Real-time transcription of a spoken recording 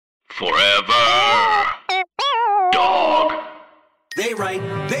Forever. Dog. They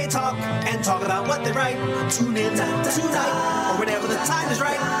write, they talk, and talk about what they write. Tune in tonight, or whenever the time is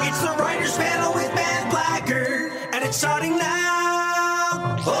right. It's the Writers Panel with Ben Blacker, and it's starting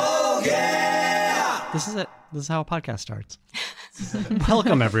now. Oh, yeah! This is it. This is how a podcast starts.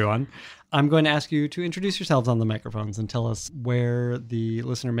 Welcome, everyone. I'm going to ask you to introduce yourselves on the microphones and tell us where the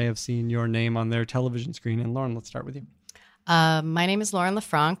listener may have seen your name on their television screen. And Lauren, let's start with you. My name is Lauren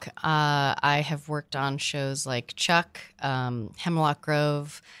Lefranc. I have worked on shows like Chuck, Hemlock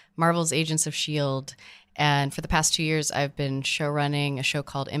Grove, Marvel's Agents of S.H.I.E.L.D., and for the past 2 years, I've been showrunning a show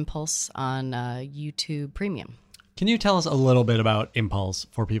called Impulse on YouTube Premium. Can you tell us a little bit about Impulse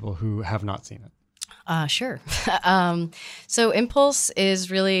for people who have not seen it? Sure. So Impulse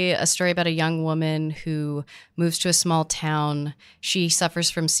is really a story about a young woman who moves to a small town. She suffers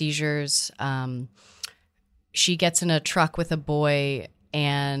from seizures. She gets in a truck with a boy,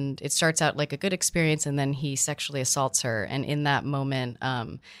 and it starts out like a good experience, and then he sexually assaults her. And in that moment,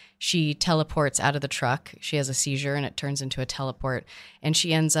 she teleports out of the truck. She has a seizure, and it turns into a teleport. And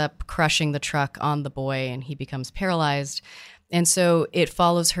she ends up crushing the truck on the boy, and he becomes paralyzed. And so it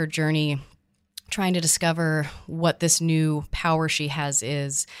follows her journey trying to discover what this new power she has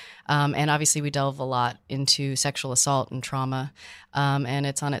is. And obviously we delve a lot into sexual assault and trauma. And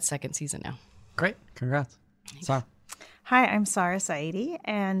it's on its second season now. Great. Congrats. Sara. Hi, I'm Sara Saedi.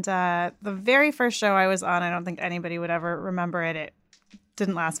 And the very first show I was on, I don't think anybody would ever remember it. It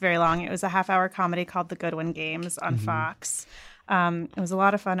didn't last very long. It was a half-hour comedy called The Goodwin Games on Fox. It was a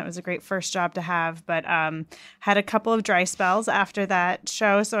lot of fun. It was a great first job to have, but had a couple of dry spells after that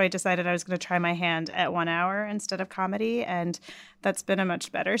show, so I decided I was going to try my hand at 1 hour instead of comedy, and that's been a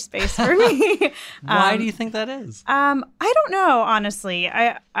much better space for me. Why do you think that is? I don't know, honestly.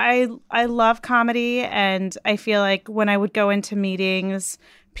 I love comedy, and I feel like when I would go into meetings,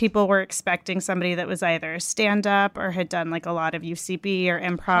 people were expecting somebody that was either stand-up or had done like a lot of UCB or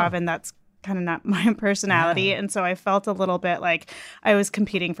improv, and that's kind of not my personality. Yeah. And so I felt a little bit like I was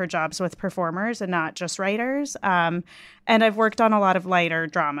competing for jobs with performers and not just writers. And I've worked on a lot of lighter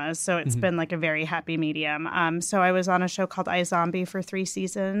dramas, so it's been like a very happy medium. So I was on a show called iZombie for 3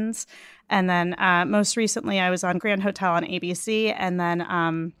 seasons. And then most recently I was on Grand Hotel on ABC. And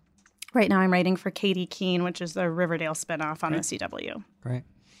then right now I'm writing for Katie Keene, which is the Riverdale spinoff on the CW. Great.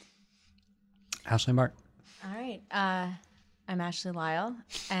 Ashley and Bart. All right. I'm Ashley Lyle,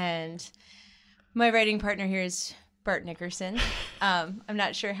 and my writing partner here is Bart Nickerson. I'm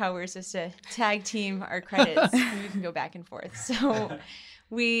not sure how we're supposed to tag team our credits. We can go back and forth. So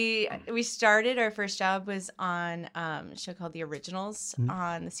we started, our first job was on a show called The Originals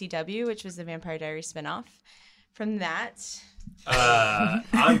on the CW, which was the Vampire Diaries spinoff. From that...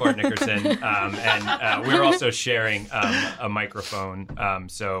 I'm Bart Nickerson, and we're also sharing a microphone.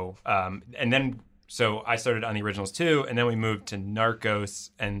 So I started on The Originals too, and then we moved to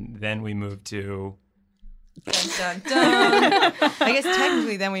Narcos, and then we moved to... Dun, dun, dun. I guess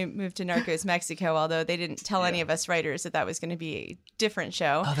technically then we moved to Narcos Mexico, although they didn't tell any of us writers that was going to be a different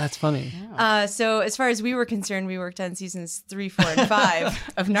show. Oh, that's funny. So as far as we were concerned, we worked on seasons 3, 4, and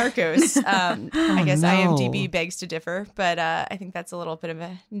 5 of Narcos. I guess IMDb begs to differ, but I think that's a little bit of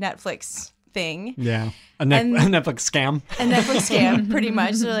a Netflix thing. Yeah. A Netflix scam. A Netflix scam, pretty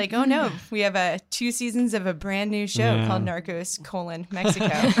much. They're like, oh no, we have 2 seasons of a brand new show called Narcos,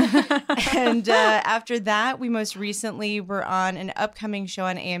 Mexico. And after that, we most recently were on an upcoming show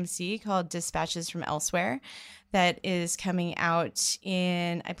on AMC called Dispatches from Elsewhere that is coming out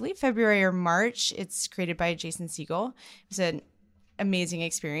in, I believe, February or March. It's created by Jason Segel. It was an amazing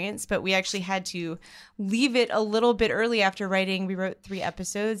experience, but we actually had to leave it a little bit early after writing. We wrote 3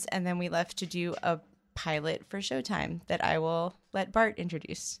 episodes, and then we left to do a pilot for Showtime that I will let Bart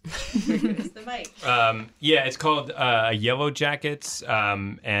introduce. Here's the mic. It's called Yellow Jackets,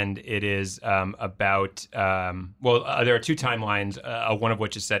 and it is about, there are 2 timelines, one of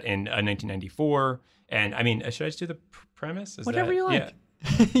which is set in 1994, and I mean, should I just do the premise? Whatever you like. Yeah.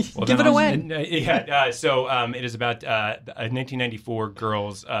 Well, give it away. So it is about a 1994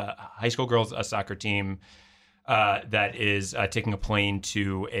 high school girls soccer team that is taking a plane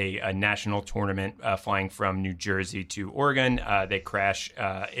to a national tournament flying from New Jersey to Oregon. They crash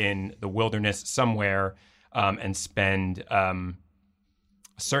in the wilderness somewhere and spend a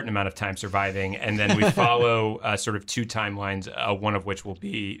certain amount of time surviving. And then we follow sort of 2 timelines, one of which will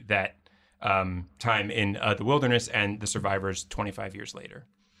be that time in the wilderness and the survivors 25 years later.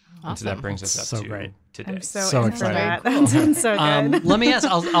 Awesome. So that brings us up to today. I'm so excited. That sounds so good. Let me ask,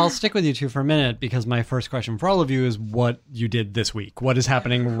 I'll stick with you 2 for a minute, because my first question for all of you is what you did this week. What is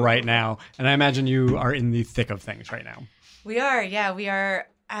happening right now? And I imagine you are in the thick of things right now. We are, yeah. We are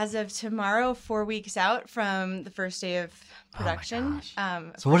as of tomorrow, 4 weeks out from the first day of production.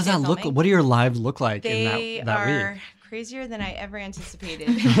 So what does that look? What do your lives look like they in that are week? crazier than I ever anticipated.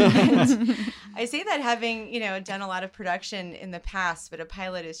 And I say that having done a lot of production in the past, but a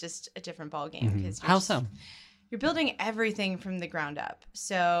pilot is just a different ballgame. Because How so? You're building everything from the ground up.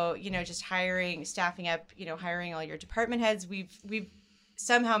 So just hiring, staffing up, hiring all your department heads. We've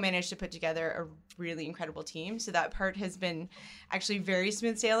somehow managed to put together a really incredible team. So that part has been actually very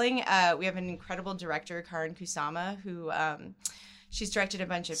smooth sailing. We have an incredible director, Karin Kusama, who she's directed a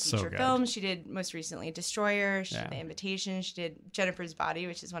bunch of feature films. She did most recently Destroyer. She did The Invitation. She did Jennifer's Body,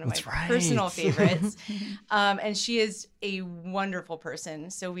 which is one of my personal favorites. And she is a wonderful person.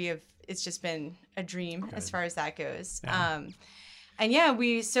 So it's just been a dream as far as that goes. Yeah.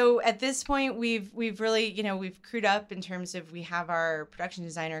 So at this point we've really, we've crewed up in terms of we have our production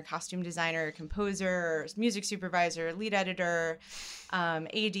designer, costume designer, composer, music supervisor, lead editor,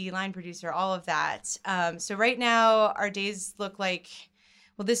 AD, line producer, all of that. So right now our days look like,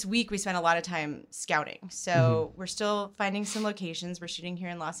 this week we spent a lot of time scouting. So we're still finding some locations. We're shooting here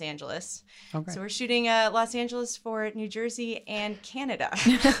in Los Angeles. Okay. So we're shooting Los Angeles, for New Jersey, and Canada.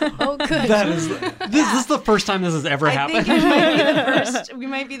 Oh, good. This is the first time this has ever happened. I think we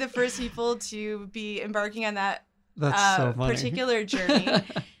might be the first people to be embarking on that particular journey.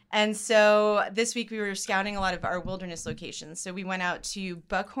 And so this week we were scouting a lot of our wilderness locations. So we went out to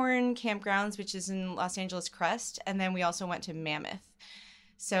Buckhorn Campgrounds, which is in Los Angeles Crest. And then we also went to Mammoth.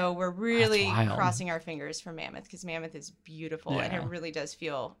 So we're really crossing our fingers for Mammoth, because Mammoth is beautiful and it really does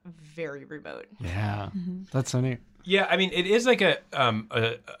feel very remote. Yeah, that's so neat. Yeah, I mean, it is like a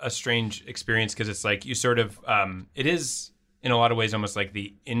strange experience, because it's like you sort of it is in a lot of ways almost like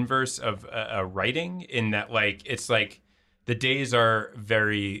the inverse of writing, in that like it's like the days are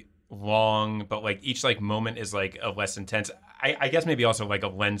very long, but like each like moment is like a less intense. I guess maybe also like a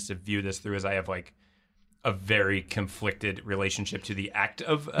lens to view this through, as I have like a very conflicted relationship to the act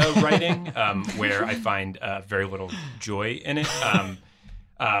of writing, where I find very little joy in it.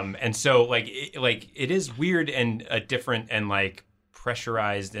 And so like it is weird and different and like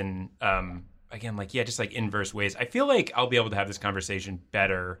pressurized and again, like, just like inverse ways. I feel like I'll be able to have this conversation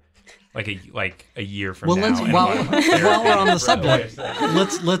better like a year from now. While we're on the subject,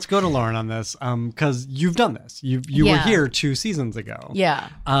 let's go to Lauren on this, because you've done this. You were here 2 seasons ago. Yeah.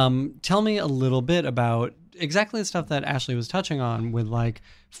 Tell me a little bit about exactly the stuff that Ashley was touching on, with like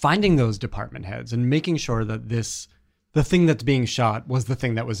finding those department heads and making sure that the thing that's being shot was the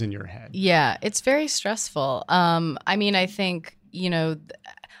thing that was in your head. Yeah, it's very stressful. I mean, I think,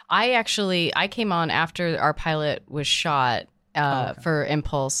 I came on after our pilot was shot for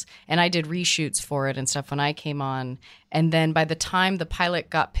Impulse, and I did reshoots for it and stuff when I came on. And then by the time the pilot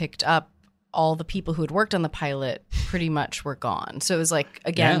got picked up, all the people who had worked on the pilot pretty much were gone. So it was like,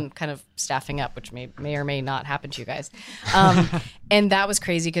 again, kind of staffing up, which may or may not happen to you guys. And that was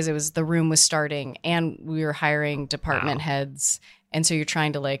crazy, because the room was starting and we were hiring department heads. And so you're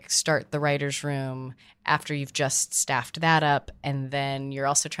trying to like start the writer's room after you've just staffed that up. And then you're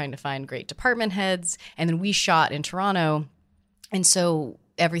also trying to find great department heads. And then we shot in Toronto. And so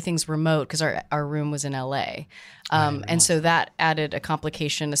everything's remote, because our room was in LA. And so that added a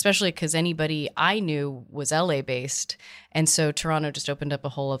complication, especially because anybody I knew was LA based. And so Toronto just opened up a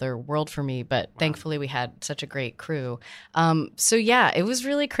whole other world for me. But thankfully we had such a great crew. So yeah, it was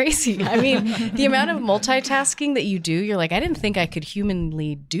really crazy. I mean, the amount of multitasking that you do, you're like, I didn't think I could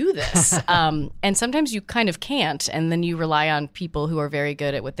humanly do this. And sometimes you kind of can't. And then you rely on people who are very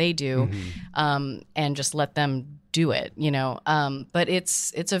good at what they do, and just let them do it, but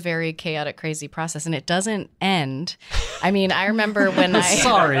it's a very chaotic, crazy process, and it doesn't end. I mean, I remember when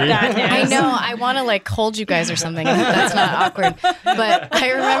I know I want to like hold you guys or something. That's not awkward, but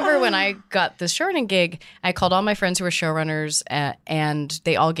I remember when I got the showrunning gig, I called all my friends who were showrunners, and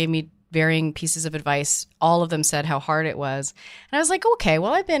they all gave me varying pieces of advice. All of them said how hard it was, and I was like, okay,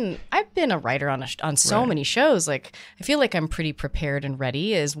 well, I've been a writer on so many shows. Like, I feel like I'm pretty prepared and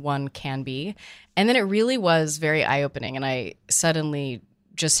ready as one can be. And then it really was very eye-opening, and I suddenly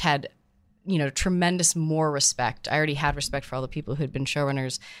just had, tremendous more respect. I already had respect for all the people who had been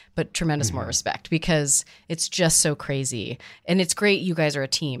showrunners, but tremendous more respect, because it's just so crazy. And it's great you guys are a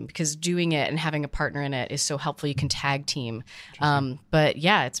team, because doing it and having a partner in it is so helpful. You can tag team. But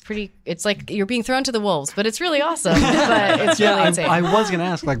yeah, it's like you're being thrown to the wolves, but it's really awesome. But it's really insane. I was going to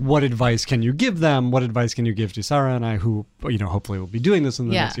ask, like, what advice can you give them? What advice can you give to Sara and I, who, hopefully will be doing this in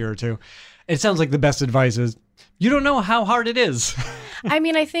the next year or two? It sounds like the best advice is, you don't know how hard it is. I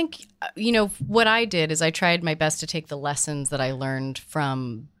mean, I think, what I did is I tried my best to take the lessons that I learned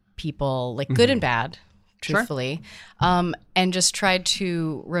from people, like good and bad, truthfully, and just tried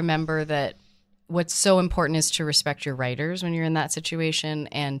to remember that what's so important is to respect your writers when you're in that situation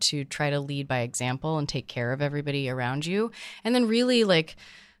and to try to lead by example and take care of everybody around you. And then really like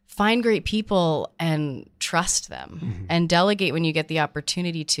find great people and trust them and delegate when you get the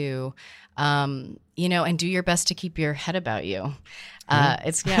opportunity to, and do your best to keep your head about you.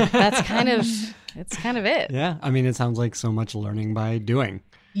 That's kind of it. Yeah. I mean, it sounds like so much learning by doing.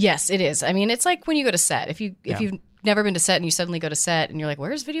 Yes, it is. I mean, it's like when you go to set. If you've never been to set and you suddenly go to set and you're like,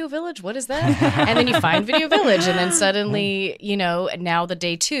 where's Video Village? What is that? And then you find Video Village, and then suddenly, now the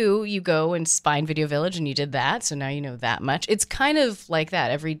day 2 you go and find Video Village and you did that. So now you know that much. It's kind of like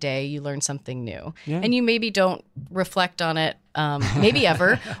that. Every day you learn something new, and you maybe don't reflect on it, maybe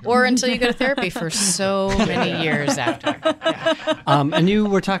ever, or until you go to therapy for so many years after. And you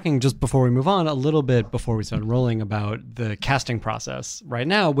were talking just before we move on, a little bit before we started rolling, about the casting process right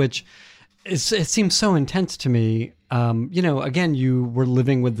now, which it seems so intense to me. Again, you were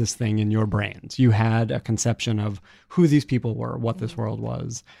living with this thing in your brains. You had a conception of who these people were, what this world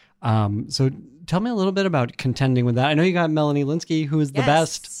was. So tell me a little bit about contending with that. I know you got Melanie Linsky, who is the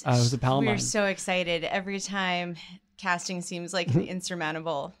best, who's a pal of mine. We're so excited. Every time casting seems like an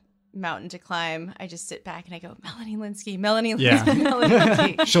insurmountable mountain to climb, I just sit back and I go, Melanie Linsky, Melanie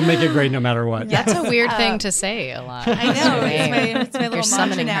Linsky. She'll make it great no matter what. That's a weird thing to say a lot. I know. It's my little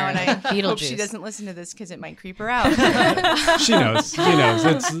mantra now, and I Beetlejuice. hope she doesn't listen to this because it might creep her out. She knows.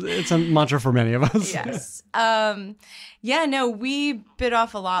 It's a mantra for many of us. Yes. We bit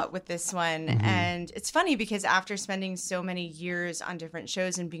off a lot with this one. And it's funny because after spending so many years on different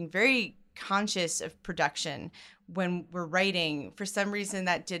shows and being very conscious of production when we're writing, for some reason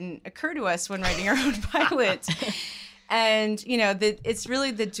that didn't occur to us when writing our own pilot. And, it's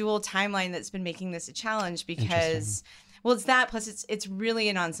really the dual timeline that's been making this a challenge because, well, it's that, plus it's really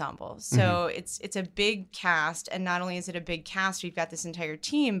an ensemble. So it's a big cast. And not only is it a big cast, we've got this entire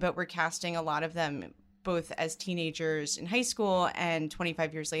team, but we're casting a lot of them both as teenagers in high school and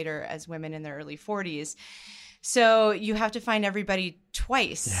 25 years later as women in their early 40s. So you have to find everybody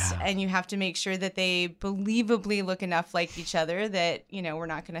twice, and you have to make sure that they believably look enough like each other that, we're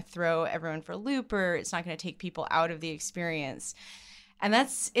not going to throw everyone for a loop, or it's not going to take people out of the experience. And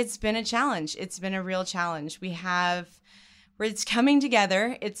it's been a challenge. It's been a real challenge. It's coming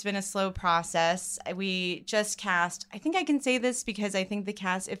together. It's been a slow process. We just cast, I think I can say this because I think the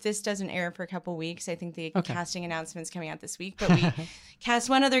cast, if this doesn't air for a couple weeks, I think the casting announcement's coming out this week, but we cast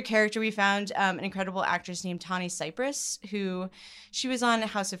one other character. We found an incredible actress named Tawny Cypress, she was on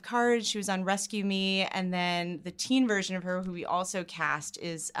House of Cards, she was on Rescue Me, and then the teen version of her, who we also cast,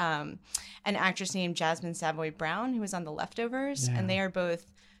 is an actress named Jasmine Savoy Brown, who was on The Leftovers, and they are both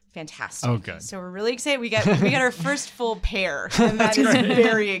fantastic. Oh, good. So we're really excited. We got our first full pair, and that is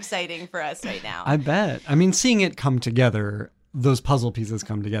very exciting for us right now. I bet. I mean, seeing it come together, those puzzle pieces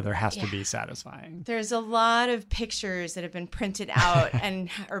come together, has to be satisfying. There's a lot of pictures that have been printed out and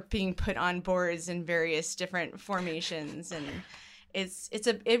are being put on boards in various different formations, and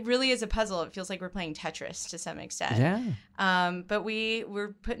it really is a puzzle. It feels like we're playing Tetris to some extent. Yeah. But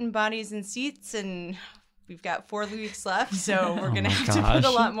we're putting bodies in seats, and we've got 4 weeks left, so we're going to have to put a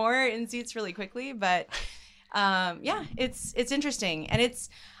lot more in seats really quickly. But it's interesting. And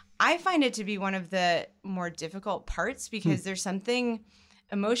I find it to be one of the more difficult parts because there's something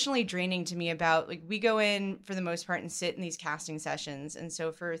emotionally draining to me about, like, we go in for the most part and sit in these casting sessions. And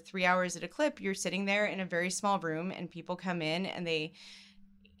so for 3 hours at a clip, you're sitting there in a very small room and people come in and they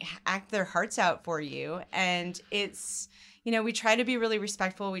act their hearts out for you. And it's, we try to be really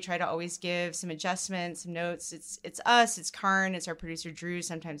respectful. We try to always give some adjustments, some notes. It's us, it's Karn, it's our producer Drew.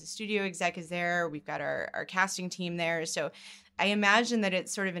 Sometimes the studio exec is there. We've got our casting team there. So I imagine that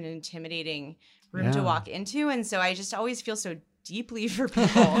it's sort of an intimidating room to walk into. And so I just always feel so deeply for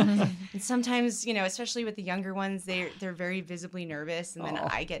people. And sometimes, especially with the younger ones, they're very visibly nervous, and then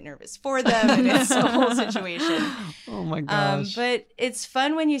I get nervous for them, and it's a whole situation. Oh my gosh. But it's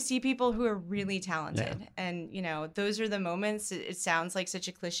fun when you see people who are really talented. And, those are the moments. It sounds like such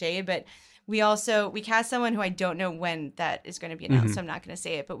a cliche, but we cast someone who I don't know when that is going to be announced. So I'm not going to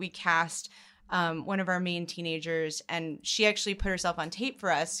say it, but we cast one of our main teenagers, and she actually put herself on tape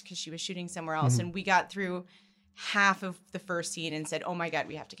for us because she was shooting somewhere else. And we got through half of the first scene and said, oh my God,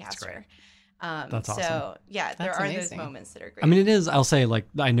 we have to cast her. That's awesome. So there are amazing. those moments that are great. I mean, it is, I'll say, like,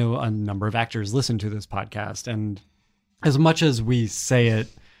 I know a number of actors listen to this podcast, and as much as we say it,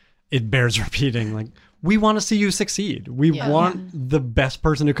 it bears repeating. Like, we want to see you succeed. We want the best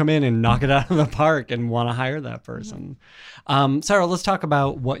person to come in and knock it out of the park and want to hire that person. Sara, let's talk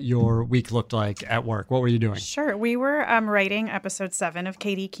about what your week looked like at work. What were you doing? Sure. We were writing episode 7 of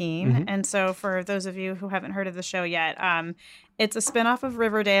Katie Keene. And so for those of you who haven't heard of the show yet, it's a spinoff of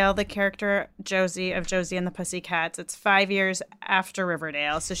Riverdale, the character Josie of Josie and the Pussycats. It's 5 years after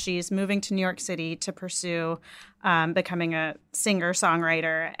Riverdale. So she's moving to New York City to pursue becoming a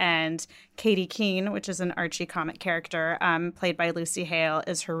singer-songwriter. And Katie Keene, which is an Archie comic character played by Lucy Hale,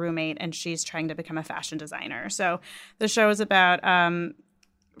 is her roommate, and she's trying to become a fashion designer. So the show is about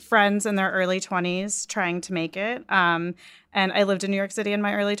friends in their early 20s trying to make it. And I lived in New York City in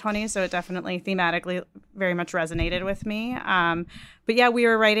my early 20s, so it definitely thematically very much resonated with me. But yeah, we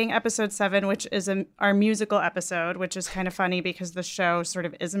were writing episode 7, which is our musical episode, which is kind of funny because the show sort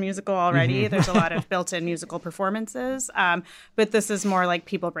of is a musical already. There's a lot of built-in musical performances, but this is more like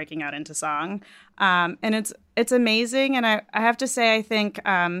people breaking out into song. And it's amazing. And I have to say, I think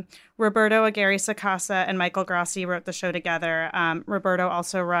Roberto Aguirre-Sacasa and Michael Grassi wrote the show together. Roberto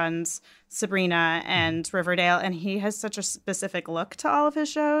also runs Sabrina and Riverdale, and he has such a specific look to all of his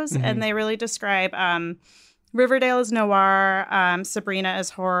shows. And they really describe Riverdale as noir, Sabrina as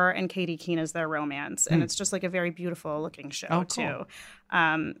horror, and Katie Keene as their romance. And it's just like a very beautiful looking show, too.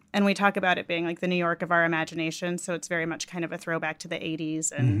 And we talk about it being like the New York of our imagination. So it's very much kind of a throwback to the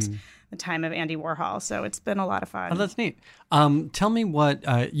 80s and the time of Andy Warhol. So it's been a lot of fun. Oh, that's neat. Tell me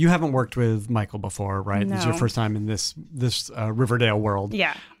what you haven't worked with Michael before, right? No. This is your first time in this Riverdale world.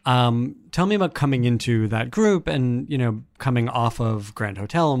 Yeah. Tell me about coming into that group and, coming off of Grand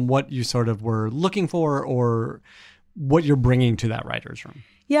Hotel and what you sort of were looking for or what you're bringing to that writer's room.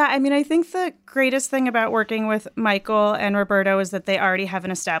 Yeah, I mean, I think the greatest thing about working with Michael and Roberto is that they already have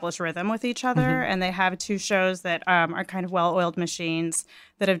an established rhythm with each other, and they have 2 shows that are kind of well-oiled machines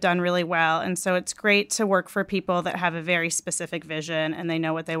that have done really well. And so it's great to work for people that have a very specific vision and they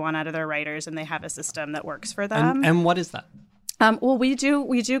know what they want out of their writers and they have a system that works for them. And what is that? Well, we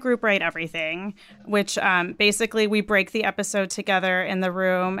do group write everything, which basically we break the episode together in the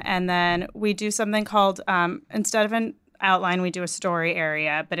room, and then we do something called instead of an outline, we do a story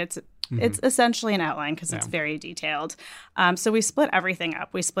area, but it's essentially an outline because it's very detailed. So we split everything up.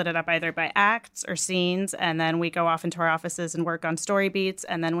 We split it up either by acts or scenes, and then we go off into our offices and work on story beats,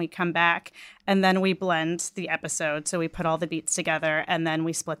 and then we come back, and then we blend the episode. So we put all the beats together, and then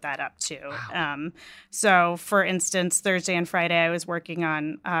we split that up too. Wow. So for instance, Thursday and Friday, I was working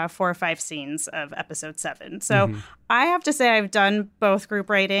on 4 or 5 scenes of episode 7. So I have to say I've done both group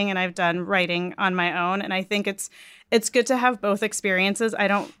writing and I've done writing on my own, and I think it's good to have both experiences. I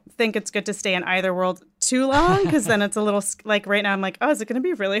don't think it's good to stay in either world too long because then it's a little like right now I'm like, oh, is it going to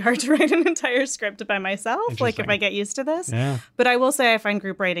be really hard to write an entire script by myself? Like if I get used to this. Yeah. But I will say I find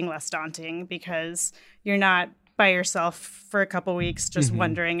group writing less daunting because you're not by yourself for a couple weeks just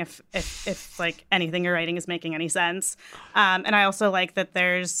wondering if like anything you're writing is making any sense. And I also like that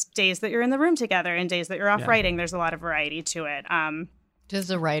there's days that you're in the room together and days that you're off writing. There's a lot of variety to it. Does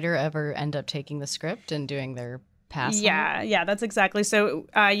the writer ever end up taking the script and doing their pass? Yeah, that's exactly. So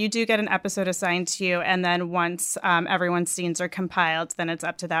you do get an episode assigned to you, and then once everyone's scenes are compiled, then it's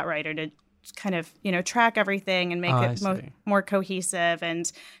up to that writer to kind of, track everything and make it more cohesive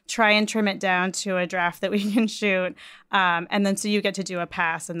and try and trim it down to a draft that we can shoot. And then so you get to do a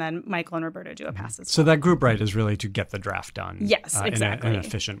pass, and then Michael and Roberto do a pass as well. So that group write is really to get the draft done. Yes, exactly. In an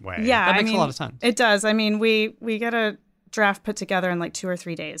efficient way. Yeah, that makes a lot of sense. It does. I mean, we get a draft put together in like 2 or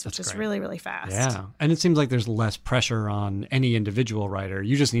 3 days, which is really, really fast. Yeah. And it seems like there's less pressure on any individual writer.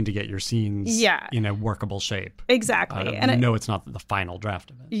 You just need to get your scenes in a workable shape. Exactly. And know it's not the final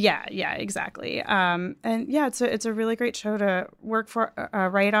draft of it. Yeah, exactly. And yeah, it's a really great show to work for,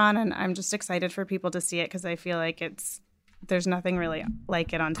 write on. And I'm just excited for people to see it because I feel like there's nothing really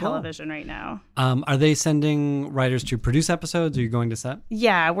like it on television right now. Are they sending writers to produce episodes? Are you going to set?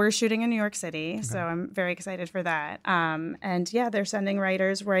 Yeah, we're shooting in New York City, so I'm very excited for that. And yeah, they're sending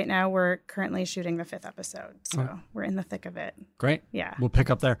writers. Right now, we're currently shooting the 5th episode, so we're in the thick of it. Great. Yeah. We'll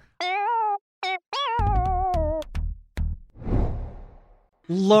pick up there.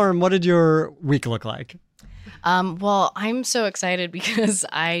 Lauren, what did your week look like? Well, I'm so excited because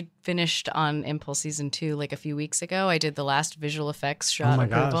I finished on Impulse Season 2 like a few weeks ago. I did the last visual effects shot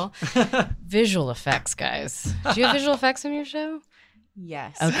approval. Visual effects, guys. Do you have visual effects in your show?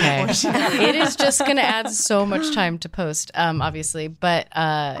 Yes. Okay. It is just going to add so much time to post, obviously. But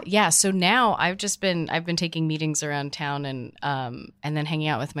yeah, so now I've been taking meetings around town and then hanging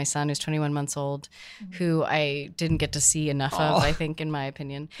out with my son who's 21 months old, who I didn't get to see enough of, I think, in my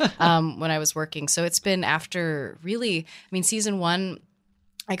opinion, when I was working. So it's been after really, I mean, season 1,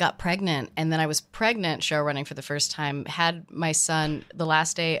 I got pregnant, and then I was pregnant show running for the first time, had my son the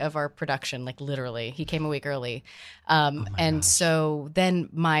last day of our production, like literally. He came a week early. So then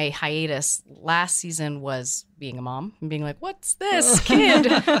my hiatus last season was being a mom and being like, what's this kid?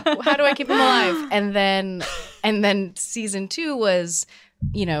 How do I keep him alive? And then season 2 was,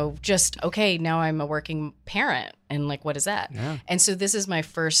 just, okay, now I'm a working parent. And like, what is that? Yeah. And so this is my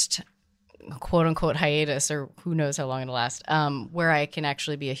first quote unquote hiatus, or who knows how long it'll last, where I can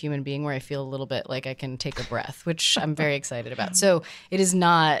actually be a human being, where I feel a little bit like I can take a breath, which I'm very excited about. So it has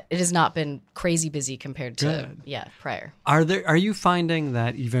not been crazy busy compared to prior. Are you finding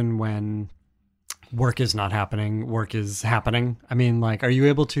that even when work is not happening, work is happening? I mean, like, are you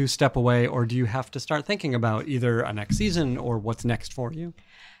able to step away, or do you have to start thinking about either a next season or what's next for you?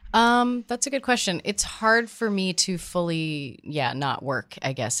 That's a good question. It's hard for me to fully, not work,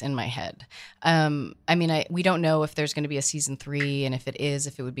 I guess, in my head. We don't know if there's going to be a season 3, and if it is,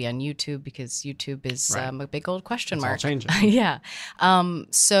 if it would be on YouTube, because YouTube is a big old question mark. It's all changing. Yeah.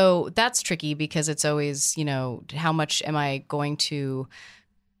 So that's tricky, because it's always, how much am I going to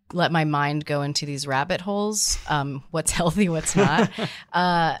let my mind go into these rabbit holes, what's healthy, what's not.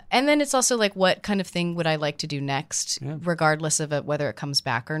 And then it's also like, what kind of thing would I like to do next, regardless of whether it comes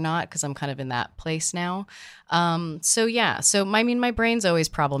back or not, because I'm kind of in that place now. So my brain's always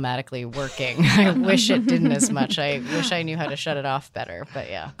problematically working. I wish it didn't as much. I wish I knew how to shut it off better, but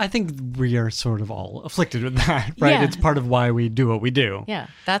yeah. I think we are sort of all afflicted with that, right? Yeah. It's part of why we do what we do. Yeah,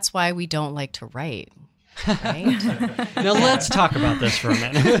 that's why we don't like to write. Right? Now let's talk about this for a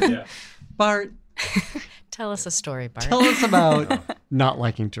minute. Bart, tell us a story, Bart. Tell us about not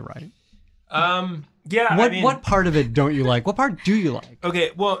liking to write. What part of it don't you like? What part do you like?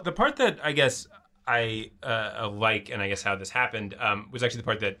 Okay, well, the part that I guess I like, and I guess how this happened, was actually the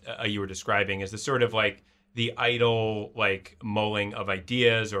part that you were describing, is the sort of like the idle like mulling of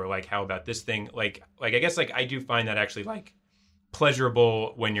ideas, or like, how about this thing? Like I guess like I do find that actually like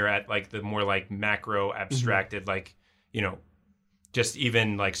pleasurable when you're at like the more like macro abstracted, like, just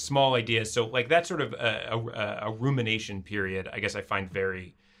even like small ideas. So like that sort of a rumination period, I guess I find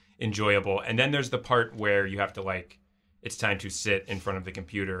very enjoyable. And then there's the part where you have to like, it's time to sit in front of the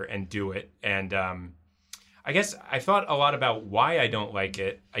computer and do it. And I guess I thought a lot about why I don't like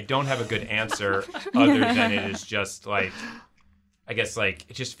it. I don't have a good answer other than it is just like, I guess like,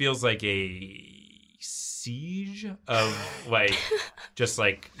 it just feels like a siege of like, just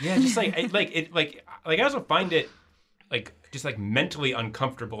like, I also find it like just like mentally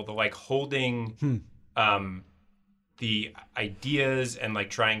uncomfortable, the like holding the ideas and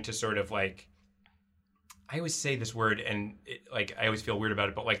like trying to sort of like, I always say this word and like I always feel weird about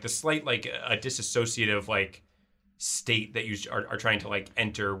it, but like the slight like a disassociative like state that you are trying to like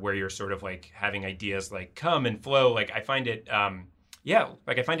enter, where you're sort of like having ideas like come and flow. Like I find it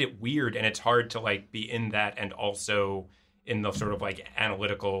I find it weird, and it's hard to like be in that and also in the sort of like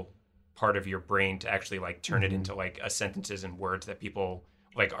analytical part of your brain to actually like turn it into like sentences and words that people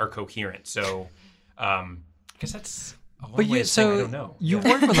like are coherent. So I guess that's a long way of saying I don't know. You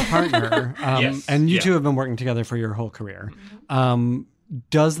work with a partner, yes, and you two have been working together for your whole career.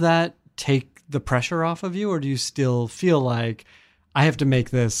 Does that take the pressure off of you, or do you still feel like I have to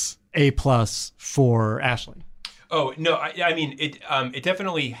make this A+ for Ashley? Oh, no, I mean, it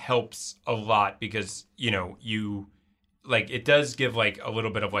definitely helps a lot, because, you like, it does give like a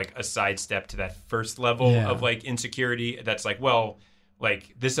little bit of like a sidestep to that first level of like insecurity. That's like, well,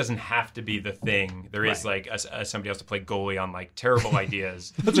 like this doesn't have to be the thing. There is like somebody else to play goalie on like terrible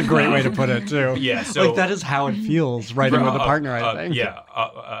ideas. That's a great way to put it too. Yeah. So like that is how it feels writing with a partner, I think. Yeah.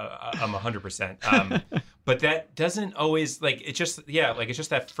 I'm 100%. But that doesn't always like, it's just, it's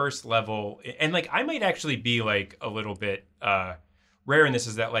just that first level. And like, I might actually be like a little bit rare in this,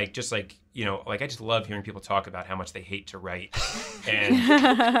 is that like, just like, like I just love hearing people talk about how much they hate to write. And,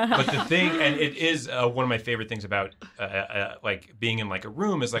 but the thing, and it is one of my favorite things about like being in like a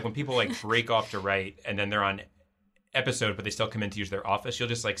room, is like when people like break off to write and then they're on episode, but they still come in to use their office, you'll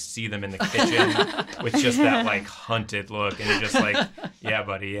just like see them in the kitchen with just that like hunted look, and you're just like, yeah,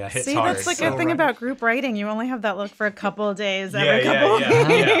 buddy, yeah, it's hard. That's the good thing about group writing. You only have that look for a couple of days every couple of weeks.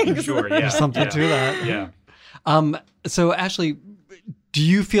 Yeah, for sure. Yeah, there's something to that. Yeah. So Ashley, do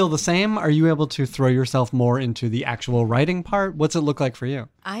you feel the same? Are you able to throw yourself more into the actual writing part? What's it look like for you?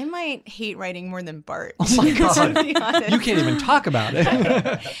 I might hate writing more than Bart. Oh my God. To be honest. You can't even talk about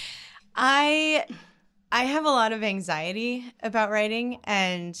it. I have a lot of anxiety about writing,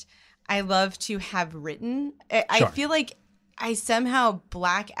 and I love to have written. I feel like I somehow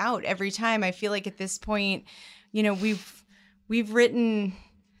black out every time. I feel like at this point, we've written,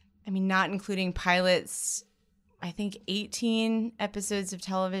 I mean, not including pilots, I think 18 episodes of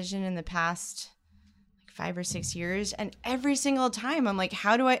television in the past 5 or 6 years, and every single time I'm like,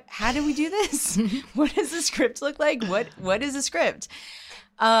 how do we do this? What does the script look like? What is a script?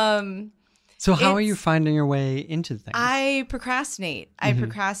 So how are you finding your way into things? I procrastinate. I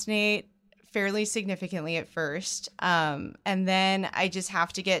procrastinate fairly significantly at first. And then I just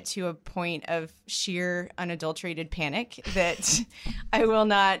have to get to a point of sheer unadulterated panic that I will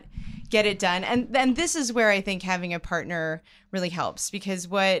not get it done. And then this is where I think having a partner really helps, because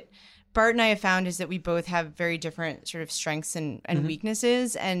what Bart and I have found is that we both have very different sort of strengths and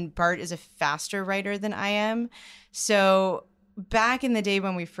weaknesses. And Bart is a faster writer than I am. So back in the day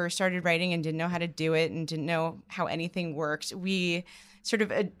when we first started writing and didn't know how to do it and didn't know how anything worked, we sort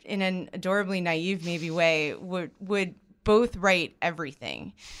of, in an adorably naive maybe way, would both write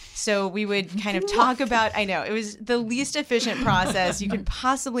everything. So we would kind of talk about, I know, it was the least efficient process you could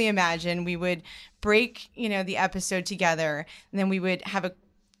possibly imagine. We would break, the episode together, and then we would have a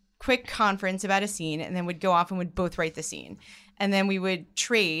quick conference about a scene, and then would go off and would both write the scene. And then we would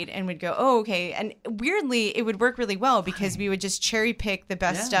trade and would go, oh, okay. And weirdly, it would work really well because we would just cherry pick the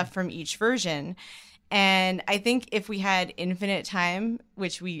best stuff from each version. And I think if we had infinite time,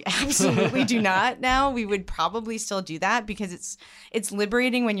 which we absolutely do not now, we would probably still do that, because it's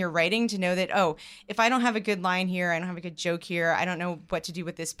liberating when you're writing to know that, oh, if I don't have a good line here, I don't have a good joke here, I don't know what to do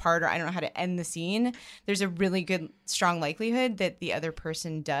with this part, or I don't know how to end the scene, there's a really good, strong likelihood that the other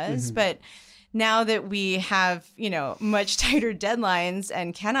person does. But now that we have, much tighter deadlines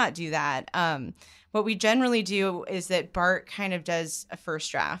and cannot do that, what we generally do is that Bart kind of does a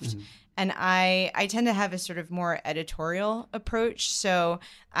first draft. And I tend to have a sort of more editorial approach. So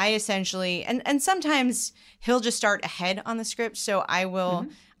I essentially, and sometimes he'll just start ahead on the script. So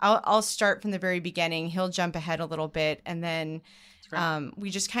I'll start from the very beginning. He'll jump ahead a little bit. And then we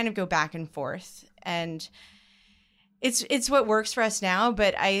just kind of go back and forth. And it's what works for us now.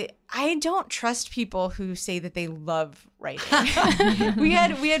 But I don't trust people who say that they love writing. we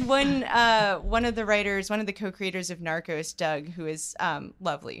had one of the writers, one of the co-creators of Narcos, Doug, who is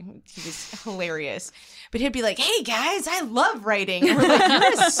lovely. He was hilarious. But he'd be like, "Hey guys, I love writing." And we're like,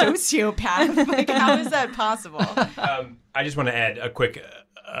 "You're a sociopath. Like, how is that possible?" I just want to add a quick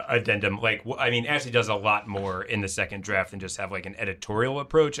addendum. Ashley does a lot more in the second draft than just have like an editorial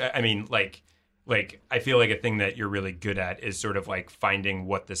approach. I feel like a thing that you're really good at is sort of like finding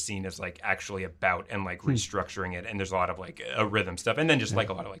what the scene is like actually about and like restructuring it. And there's a lot of like a rhythm stuff, and then just like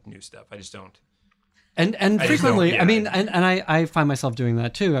a lot of like new stuff. I just don't. And frequently, I find myself doing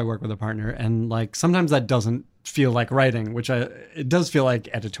that too. I work with a partner, and like sometimes that doesn't feel like writing, it does feel like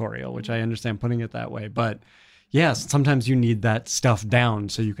editorial, which I understand putting it that way. But yes, sometimes you need that stuff down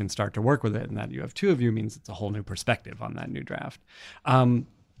so you can start to work with it, and that you have two of you means it's a whole new perspective on that new draft.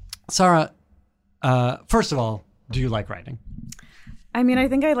 Sara, first of all, do you like writing? I mean, I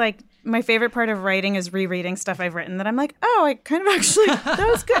think my favorite part of writing is rereading stuff I've written that I'm like, oh, I kind of actually, that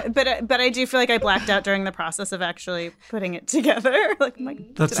was good. But I do feel like I blacked out during the process of actually putting it together.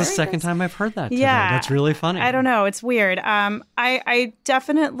 That's the second time I've heard that today. Yeah. That's really funny. I don't know. It's weird. I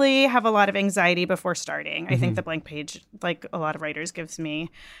definitely have a lot of anxiety before starting. I think the blank page, like a lot of writers, gives me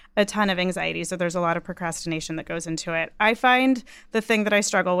a ton of anxiety. So there's a lot of procrastination that goes into it. I find the thing that I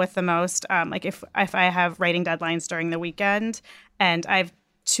struggle with the most, if I have writing deadlines during the weekend, and I've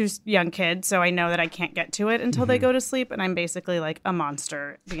two young kids, so I know that I can't get to it until they go to sleep, and I'm basically like a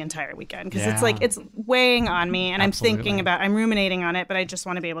monster the entire weekend, because it's weighing on me, and Absolutely. I'm ruminating on it, but I just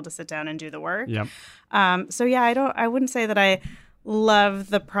want to be able to sit down and do the work. Yep. I wouldn't say that I love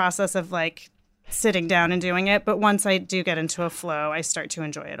the process of like sitting down and doing it, but once I do get into a flow, I start to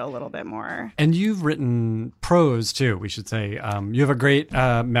enjoy it a little bit more. And you've written prose too, we should say. You have a great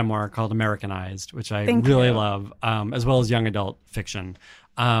memoir called Americanized, which I really love, as well as young adult fiction.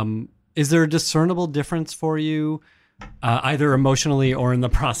 Is there a discernible difference for you, either emotionally or in the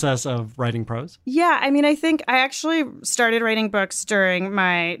process of writing prose? Yeah, I mean, I think I actually started writing books during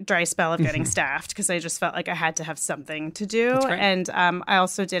my dry spell of getting staffed, because I just felt like I had to have something to do. And I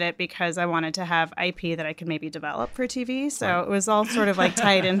also did it because I wanted to have IP that I could maybe develop for TV. So it was all sort of like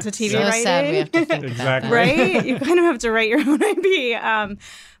tied into TV writing. Sad we have to think Exactly. Right? You kind of have to write your own IP.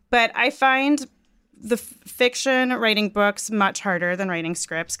 But I find the fiction, writing books, much harder than writing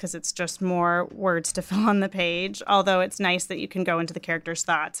scripts, because it's just more words to fill on the page. Although it's nice that you can go into the character's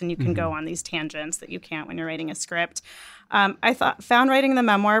thoughts and you can go on these tangents that you can't when you're writing a script. I found writing the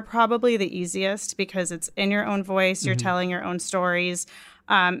memoir probably the easiest, because it's in your own voice. You're telling your own stories.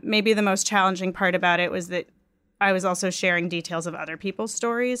 Maybe the most challenging part about it was that I was also sharing details of other people's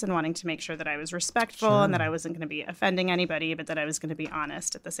stories and wanting to make sure that I was respectful and that I wasn't going to be offending anybody, but that I was going to be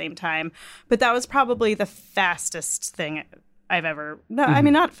honest at the same time. But that was probably the fastest thing I've ever. No, I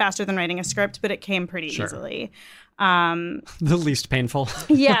mean, not faster than writing a script, but it came pretty easily. The least painful.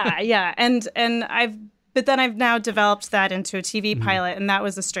 Yeah. But then I've now developed that into a TV pilot, and that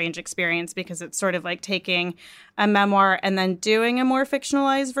was a strange experience because it's sort of like taking a memoir and then doing a more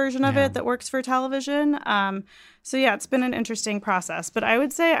fictionalized version of it that works for television. So yeah, it's been an interesting process. But I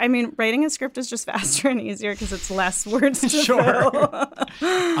would say, I mean, writing a script is just faster and easier because it's less words to fill.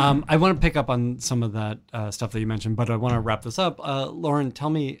 I want to pick up on some of that stuff that you mentioned, but I want to wrap this up. Lauren, tell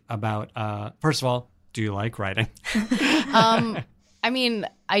me about, first of all, do you like writing? I mean,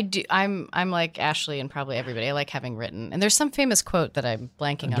 I do. I'm like Ashley and probably everybody. I like having written. And there's some famous quote that I'm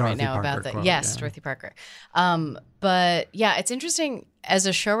blanking on right now about that. Yes, Dorothy Parker. But yeah, it's interesting. As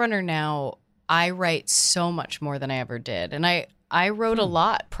a showrunner now, I write so much more than I ever did. And I wrote a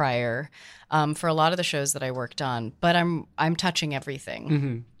lot prior for a lot of the shows that I worked on, but I'm touching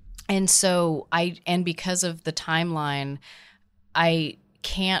everything. And so because of the timeline, I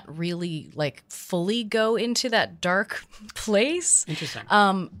can't really like fully go into that dark place. Interesting.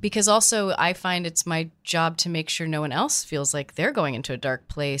 Because also I find it's my job to make sure no one else feels like they're going into a dark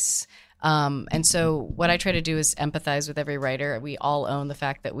place. And so what I try to do is empathize with every writer. We all own the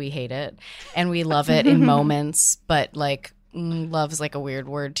fact that we hate it and we love it in moments, but like love is like a weird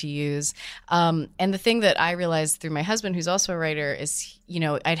word to use. And the thing that I realized through my husband, who's also a writer, is, you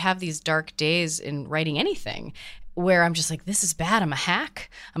know, I'd have these dark days in writing anything where I'm just like, this is bad. I'm a hack.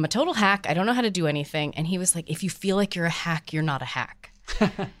 I'm a total hack. I don't know how to do anything. And he was like, if you feel like you're a hack, you're not a hack.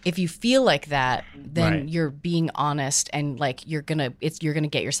 If you feel like that, then you're being honest and like you're gonna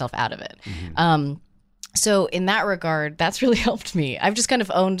get yourself out of it. So in that regard, that's really helped me. I've just kind of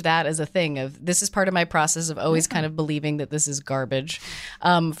owned that as a thing of this is part of my process of always kind of believing that this is garbage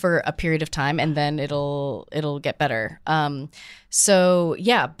for a period of time, and then it'll get better. So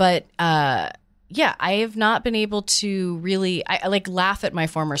yeah, but yeah, I have not been able to really, I like laugh at my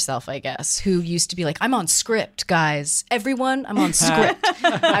former self, I guess, who used to be like, I'm on script, guys. Everyone, I'm on script.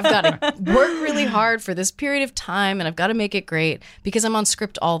 I've got to work really hard for this period of time and I've got to make it great because I'm on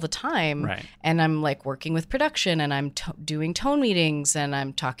script all the time. Right. And I'm like working with production and I'm doing tone meetings and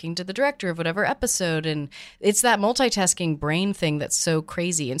I'm talking to the director of whatever episode. And it's that multitasking brain thing that's so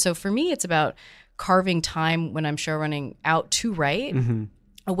crazy. And so for me, it's about carving time when I'm showrunning out to write.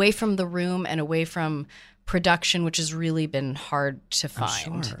 Away from the room and away from production, which has really been hard to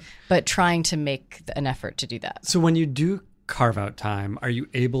find, but trying to make an effort to do that. So when you do carve out time, are you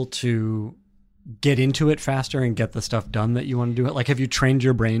able to get into it faster and get the stuff done that you want to do? Like, have you trained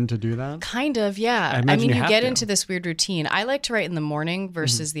your brain to do that? Kind of, yeah. I mean, you get into this weird routine. I like to write in the morning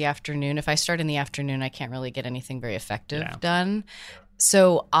versus the afternoon. If I start in the afternoon, I can't really get anything very effective done.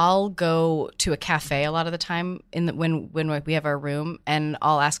 So I'll go to a cafe a lot of the time when we have our room, and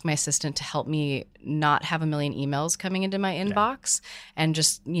I'll ask my assistant to help me not have a million emails coming into my inbox, and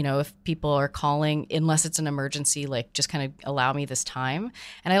just, you know, if people are calling, unless it's an emergency, like just kind of allow me this time.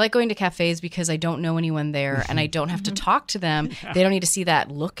 And I like going to cafes because I don't know anyone there and I don't have to talk to them. They don't need to see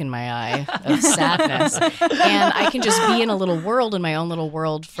that look in my eye of sadness. And I can just be in a little world, in my own little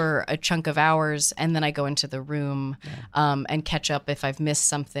world for a chunk of hours, and then I go into the room and catch up if I've missed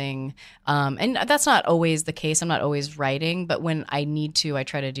something. And that's not always the case. I'm not always writing, but when I need to, I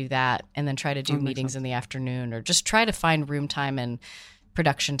try to do that and then try to do meetings in the afternoon, or just try to find room time and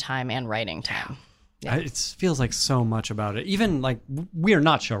production time and writing time. Yeah. It feels like so much about it. Even like we are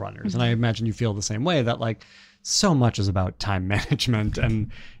not showrunners, and I imagine you feel the same way, that like so much is about time management,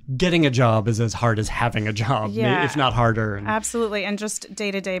 and getting a job is as hard as having a job, if not harder. And absolutely. And just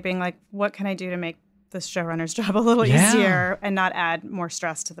day to day being like, what can I do to make this showrunner's job a little easier and not add more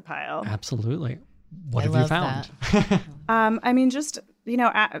stress to the pile? Absolutely. What have you found? I mean, just, you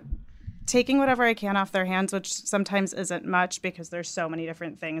know, taking whatever I can off their hands, which sometimes isn't much because there's so many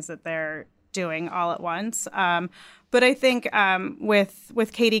different things that they're doing all at once. But I think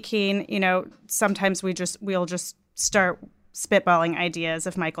with Katie Keene, you know, sometimes we'll just start spitballing ideas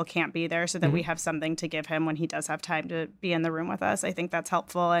if Michael can't be there, so that we have something to give him when he does have time to be in the room with us. I think that's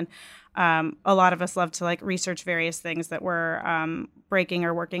helpful. And a lot of us love to like research various things that we're breaking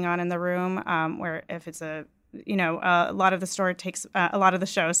or working on in the room, where if it's a lot of the show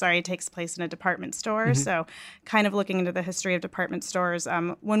takes place in a department store. So kind of looking into the history of department stores.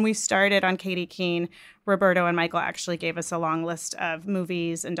 When we started on Katie Keene, Roberto and Michael actually gave us a long list of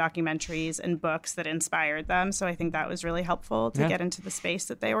movies and documentaries and books that inspired them. So I think that was really helpful to get into the space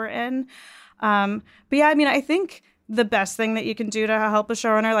that they were in. But yeah, I mean, I think the best thing that you can do to help a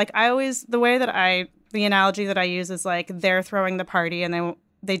showrunner. Like the analogy that I use is like they're throwing the party and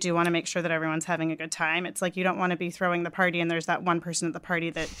they do want to make sure that everyone's having a good time. It's like you don't want to be throwing the party and there's that one person at the party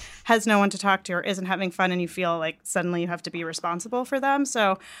that has no one to talk to or isn't having fun and you feel like suddenly you have to be responsible for them.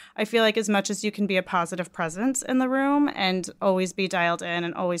 So I feel like as much as you can be a positive presence in the room and always be dialed in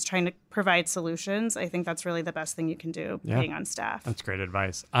and always trying to provide solutions, I think that's really the best thing you can do being on staff. That's great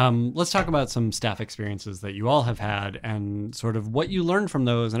advice. Let's talk about some staff experiences that you all have had and sort of what you learned from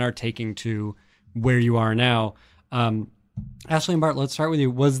those and are taking to where you are now. Ashley and Bart, let's start with you.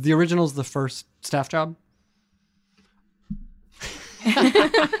 Was the originals the first staff job?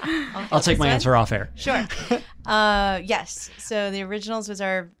 I'll take my answer off air. Sure. Yes. So the originals was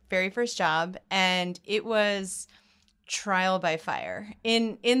our very first job, and it was trial by fire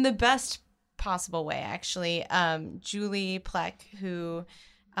in the best possible way, actually. Julie Pleck, who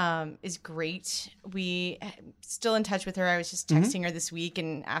is great. We still in touch with her. I was just texting her this week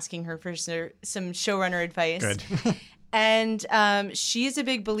and asking her for some showrunner advice. Good. And she's a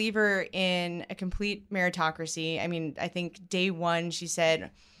big believer in a complete meritocracy. I mean, I think day one, she said,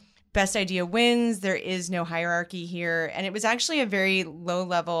 best idea wins. There is no hierarchy here. And it was actually a very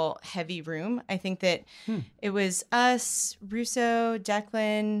low-level, heavy room. I think that it was us, Russo,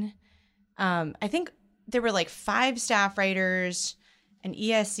 Declan. I think there were like 5 staff writers, an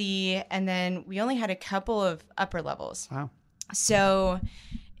ESE, and then we only had a couple of upper levels. Wow. So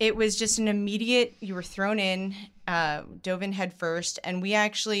it was just an immediate, you were thrown in, dove in head first, and we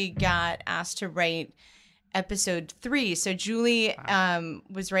actually got asked to write episode 3. So Julie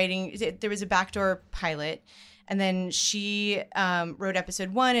was writing, there was a backdoor pilot, and then she wrote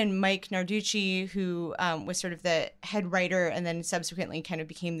episode 1, and Mike Narducci, who was sort of the head writer and then subsequently kind of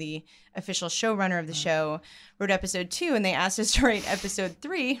became the official showrunner of the show, wrote episode 2, and they asked us to write episode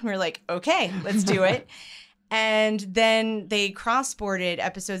 3. We were like, okay, let's do it. And then they cross-boarded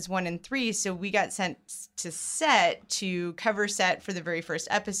episodes 1 and 3, so we got sent to set to cover set for the very first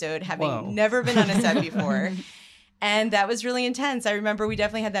episode, having never been on a set before. And that was really intense. I remember we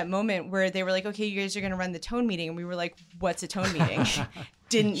definitely had that moment where they were like, okay, you guys are going to run the tone meeting. And we were like, what's a tone meeting?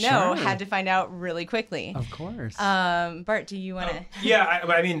 Didn't know, had to find out really quickly. Of course. Bart, do you want to? Yeah,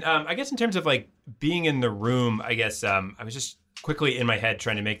 I mean, I guess in terms of like being in the room, I guess I was just quickly in my head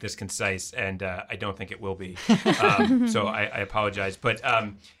trying to make this concise, and I don't think it will be. So I apologize. But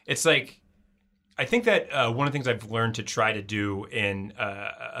it's like, I think that one of the things I've learned to try to do in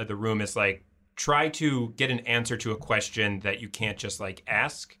the room is like, try to get an answer to a question that you can't just like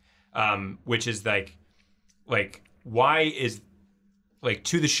ask, which is like why is like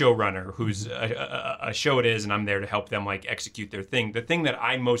to the showrunner who's a show it is, and I'm there to help them like execute their thing. The thing that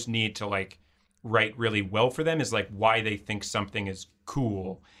I most need to like write really well for them is like why they think something is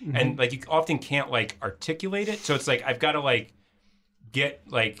cool, and like you often can't like articulate it. So it's like I've got to like get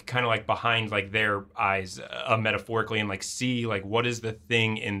like kind of like behind like their eyes metaphorically and like see like what is the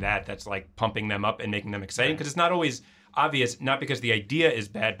thing in that that's like pumping them up and making them exciting, because it's not always obvious, not because the idea is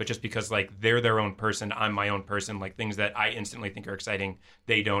bad, but just because like they're their own person, I'm my own person, like things that I instantly think are exciting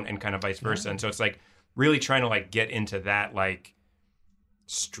they don't, and kind of vice versa. And so it's like really trying to like get into that like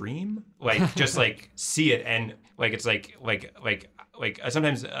stream, like just like see it, and like it's like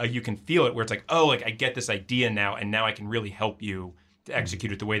sometimes you can feel it where it's like, oh, like I get this idea now, and now I can really help you to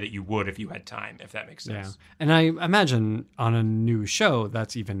execute it the way that you would if you had time, if that makes sense. Yeah. And I imagine on a new show,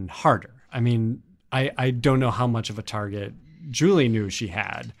 that's even harder. I mean, I don't know how much of a target Julie knew she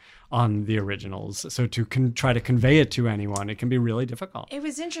had on the originals. So to try to convey it to anyone, it can be really difficult. It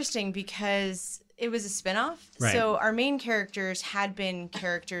was interesting because it was a spinoff. Right. So our main characters had been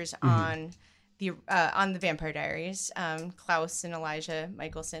characters on the Vampire Diaries, Klaus and Elijah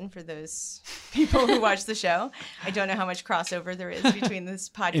Michelson, for those people who watch the show. I don't know how much crossover there is between this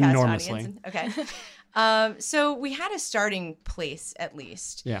podcast audience. Okay. So we had a starting place at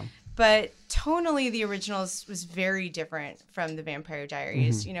least. Yeah. But tonally, the originals was very different from the Vampire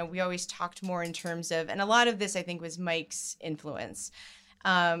Diaries. You know, we always talked more in terms of, and a lot of this I think was Mike's influence.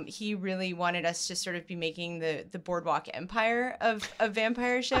 He really wanted us to sort of be making the Boardwalk Empire of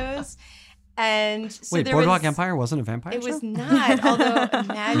vampire shows. And so wait, Boardwalk Empire wasn't a vampire show? It was not, although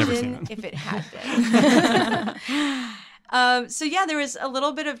imagine if it had been. So yeah, there was a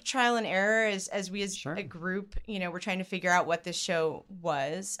little bit of trial and error as we as a group, you know, we're trying to figure out what this show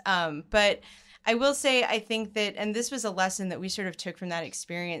was. But I will say, I think that, and this was a lesson that we sort of took from that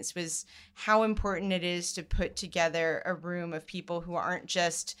experience, was how important it is to put together a room of people who aren't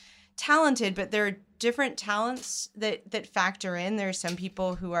just talented, but there are different talents that factor in. There are some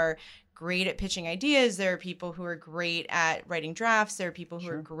people who are great at pitching ideas. There are people who are great at writing drafts. There are people who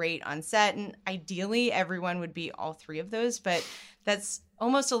are great on set. And ideally, everyone would be all three of those. But that's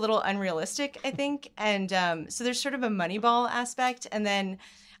almost a little unrealistic, I think. And so there's sort of a Moneyball aspect. And then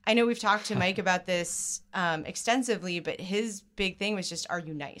I know we've talked to Mike about this extensively, but his big thing was just, are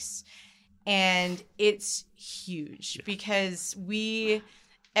you nice? And it's huge because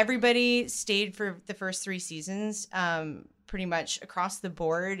everybody stayed for the first 3 seasons, pretty much across the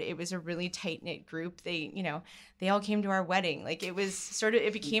board. It was a really tight knit group. They all came to our wedding. Like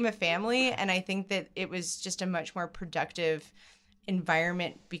it became a family. And I think that it was just a much more productive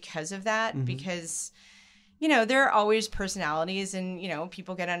environment because of that, because there are always personalities and,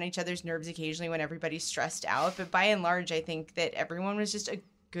 people get on each other's nerves occasionally when everybody's stressed out. But by and large, I think that everyone was just a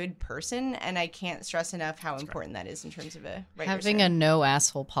good person. And I can't stress enough how important that is in terms of a writer's Having room. a no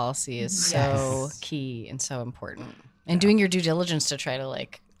asshole policy is so key and so important. And doing your due diligence to try to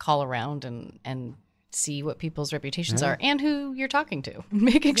like call around and see what people's reputations are and who you're talking to.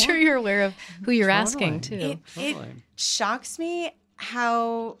 Making sure you're aware of who you're asking too. It shocks me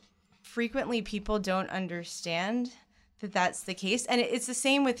how frequently people don't understand that that's the case. And it's the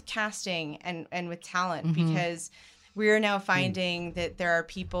same with casting and with talent, because we are now finding that there are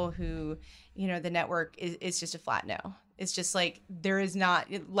people who, the network is just a flat no. It's just like,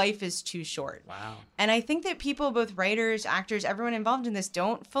 life is too short. Wow. And I think that people, both writers, actors, everyone involved in this,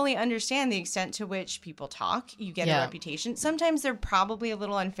 don't fully understand the extent to which people talk. You get a reputation. Sometimes they're probably a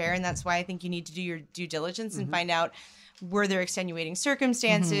little unfair, and that's why I think you need to do your due diligence and find out, were there extenuating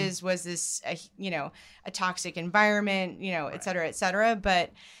circumstances? Was this a toxic environment, et cetera, et cetera.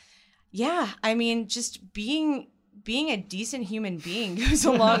 But yeah, I mean, just being a decent human being goes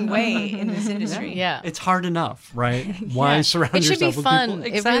a long way in this industry. Yeah. It's hard enough, right? Why surround It should yourself be with fun.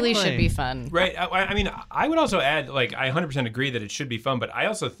 people? It really should be fun. Right. I mean, I would also add, like, I 100% agree that it should be fun, but I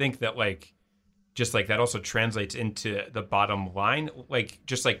also think that, like, just like that also translates into the bottom line. Like,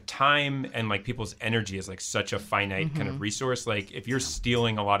 just like time and like people's energy is like such a finite kind of resource. Like, if you're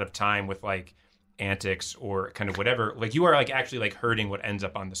stealing a lot of time with like antics or kind of whatever, like you are like actually like hurting what ends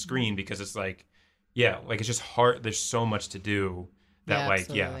up on the screen, because it's like, like it's just hard. There's so much to do that,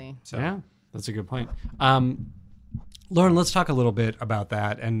 absolutely. So Yeah, that's a good point. Lauren, let's talk a little bit about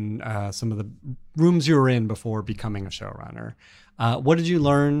that and some of the rooms you were in before becoming a showrunner. What did you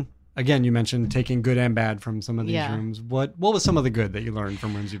learn? Again, you mentioned taking good and bad from some of these rooms. What was some of the good that you learned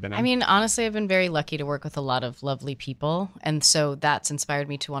from rooms you've been in? I mean, honestly, I've been very lucky to work with a lot of lovely people. And so that's inspired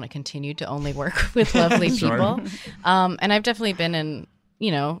me to want to continue to only work with lovely people. And I've definitely been in,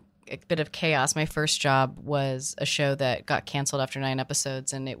 a bit of chaos. My first job was a show that got canceled after 9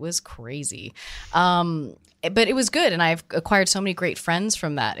 episodes, and it was crazy. But it was good, and I've acquired so many great friends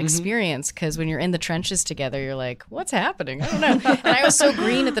from that experience, because when you're in the trenches together, you're like, what's happening? I don't know. And I was so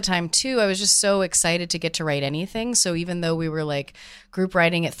green at the time, too. I was just so excited to get to write anything. So even though we were like group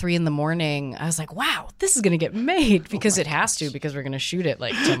writing at 3 a.m, I was like, wow, this is going to get made, because it has to, because we're going to shoot it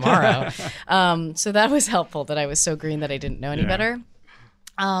like tomorrow. So that was helpful, that I was so green that I didn't know any better.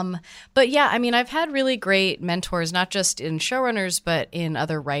 But yeah, I mean, I've had really great mentors, not just in showrunners, but in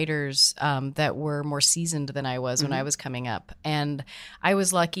other writers that were more seasoned than I was when I was coming up. And I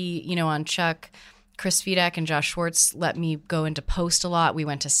was lucky, on Chuck, Chris Fedak and Josh Schwartz let me go into post a lot. We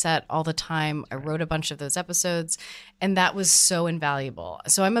went to set all the time. I wrote a bunch of those episodes, and that was so invaluable.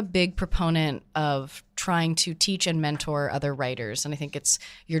 So I'm a big proponent of trying to teach and mentor other writers. And I think it's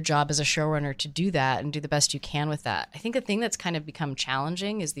your job as a showrunner to do that and do the best you can with that. I think the thing that's kind of become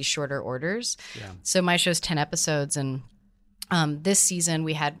challenging is these shorter orders. Yeah. So my show's 10 episodes, and this season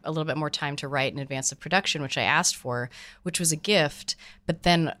we had a little bit more time to write in advance of production, which I asked for, which was a gift. But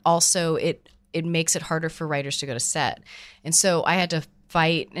then also it makes it harder for writers to go to set. And so I had to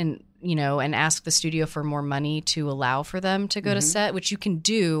fight and ask the studio for more money to allow for them to go to set, which you can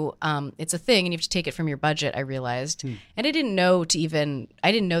do. It's a thing, and you have to take it from your budget, I realized. And I didn't know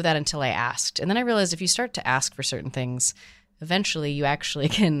that until I asked. And then I realized if you start to ask for certain things, eventually you actually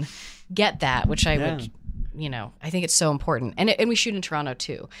can get that, which I would, I think it's so important. And we shoot in Toronto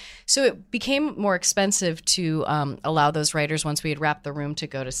too. So it became more expensive to allow those writers, once we had wrapped the room, to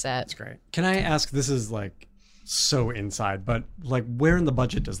go to set. That's great. Can I ask, this is like so inside, but like where in the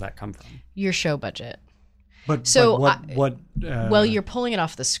budget does that come from? Your show budget. But so what? Well, you're pulling it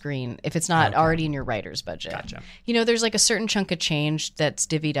off the screen if it's not already in your writer's budget. Gotcha. There's like a certain chunk of change that's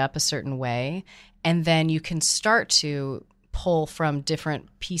divvied up a certain way, and then you can start to pull from different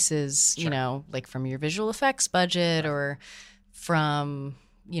pieces, like from your visual effects budget or from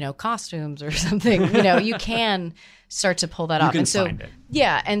costumes or something. You can start to pull that off. can find it.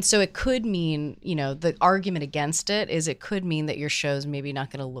 Yeah. And so it could mean, the argument against it is it could mean that your show's maybe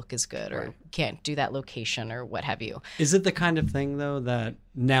not going to look as good or can't do that location or what have you. Is it the kind of thing, though, that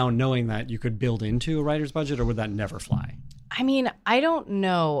now knowing that you could build into a writer's budget, or would that never fly? I mean, I don't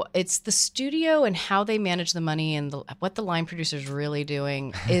know. It's the studio and how they manage the money and what the line producer's really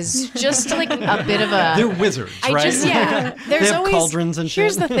doing is just like a bit of a... They're wizards, right? There's they have always cauldrons and shit.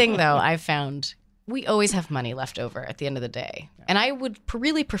 Here's the thing, though, I've found we always have money left over at the end of the day. And I would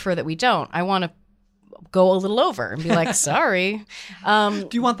really prefer that we don't. I want to go a little over and be like, sorry. Do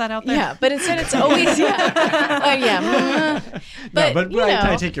you want that out there? Yeah, but instead it's always, But,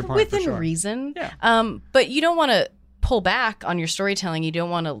 I take your point within for sure. reason. Yeah. But you don't want to pull back on your storytelling. You don't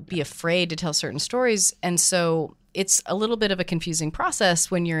want to be afraid to tell certain stories. And so it's a little bit of a confusing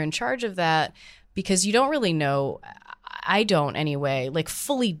process when you're in charge of that because you don't really know, I don't anyway, like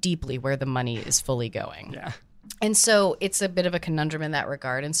fully deeply where the money is fully going. Yeah. And so it's a bit of a conundrum in that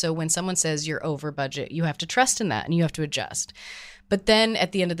regard. And so when someone says you're over budget, you have to trust in that and you have to adjust. But then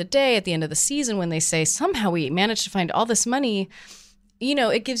at the end of the day, at the end of the season, when they say somehow we managed to find all this money,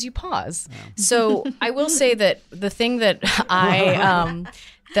 it gives you pause. Yeah. So I will say that the thing that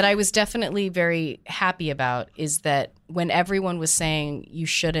I was definitely very happy about is that when everyone was saying you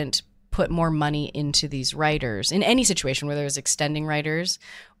shouldn't put more money into these writers in any situation, whether it was extending writers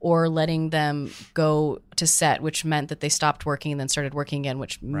or letting them go to set, which meant that they stopped working and then started working again,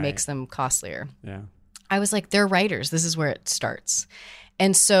 which makes them costlier. Yeah. I was like, they're writers. This is where it starts.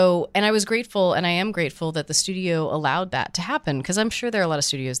 And I was grateful, and I am grateful that the studio allowed that to happen because I'm sure there are a lot of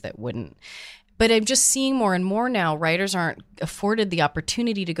studios that wouldn't. But I'm just seeing more and more now, writers aren't afforded the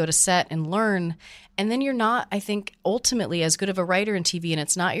opportunity to go to set and learn. And then you're not, I think, ultimately as good of a writer in TV, and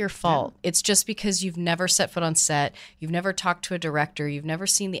it's not your fault. Yeah. It's just because you've never set foot on set, you've never talked to a director, you've never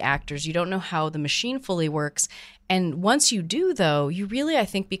seen the actors, you don't know how the machine fully works. And once you do, though, you really, I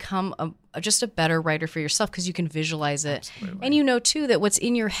think, become just a better writer for yourself because you can visualize it. Absolutely. And you know, too, that what's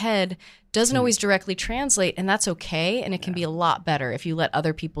in your head doesn't always directly translate, and that's okay. And it can be a lot better if you let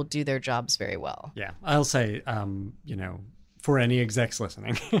other people do their jobs very well. Yeah. I'll say, for any execs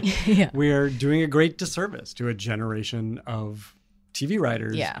listening, we are doing a great disservice to a generation of TV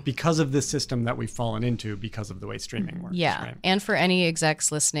writers because of this system that we've fallen into because of the way streaming works. Yeah. Right? And for any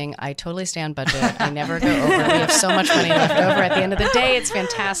execs listening, I totally stay on budget. I never go over. We have so much money left over at the end of the day. It's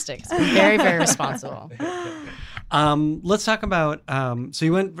fantastic. It's been very, very responsible. Let's talk about, so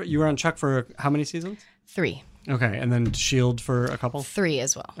you were on Chuck for how many seasons? 3. Okay. And then Shield for a couple? 3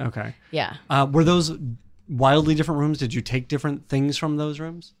 as well. Okay. Yeah. Were those wildly different rooms? Did you take different things from those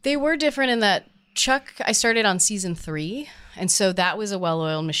rooms? They were different in that Chuck, I started on season 3, and so that was a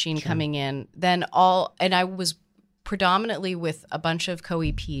well-oiled machine coming in. And I was predominantly with a bunch of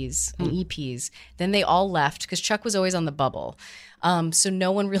co-EPs and EPs. Then they all left because Chuck was always on the bubble. So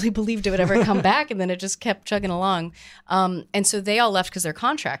no one really believed it would ever come back, and then it just kept chugging along. And so they all left because their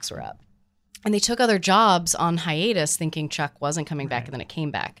contracts were up. And they took other jobs on hiatus thinking Chuck wasn't coming back, and then it came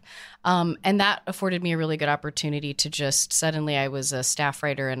back. And that afforded me a really good opportunity to just suddenly I was a staff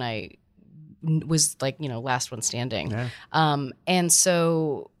writer and I was like, last one standing. Yeah. And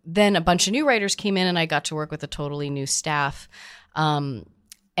so then a bunch of new writers came in and I got to work with a totally new staff. And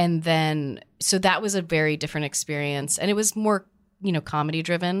then, so that was a very different experience. And it was more, comedy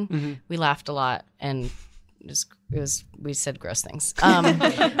driven. Mm-hmm. We laughed a lot and we said gross things. And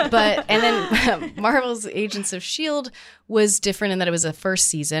then Marvel's Agents of S.H.I.E.L.D. was different in that it was a first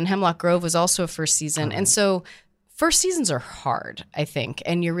season. Hemlock Grove was also a first season. Okay. And so first seasons are hard, I think,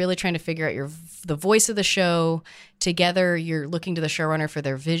 and you're really trying to figure out the voice of the show. Together, you're looking to the showrunner for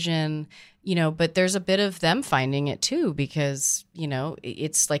their vision, but there's a bit of them finding it too because,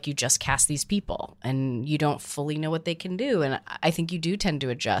 it's like you just cast these people and you don't fully know what they can do. And I think you do tend to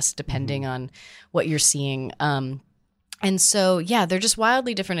adjust depending on what you're seeing. And so, they're just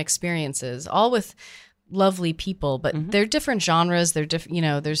wildly different experiences, all with lovely people, but they're different genres. They're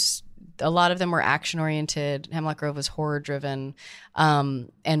different, there's a lot of them were action oriented. Hemlock Grove was horror driven,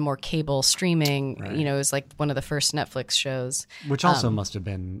 and more cable streaming. Right. It was like one of the first Netflix shows. Which also must have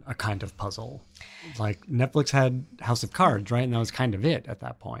been a kind of puzzle. Like Netflix had House of Cards, right? And that was kind of it at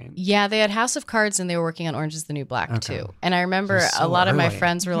that point. Yeah, they had House of Cards and they were working on Orange is the New Black too. And I remember a lot of my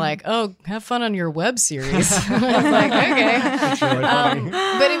friends were like, "Oh, have fun on your web series." I was like, "Okay." That's really funny.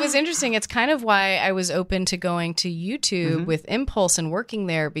 But it was interesting. It's kind of why I was open to going to YouTube with Impulse and working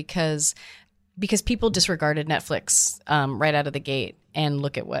there because because people disregarded Netflix right out of the gate, and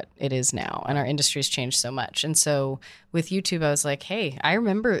look at what it is now. And our industry's changed so much. And so with YouTube, I was like, hey, I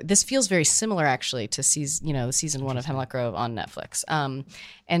remember this feels very similar actually to season 1 of Hemlock Grove on Netflix. And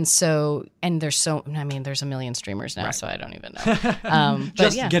there's a million streamers now, so I don't even know.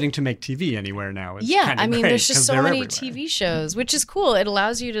 Just getting to make TV anywhere now is kind of great, there's just so many everywhere. TV shows, which is cool. It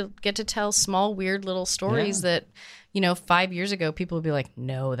allows you to get to tell small, weird little stories that 5 years ago, people would be like,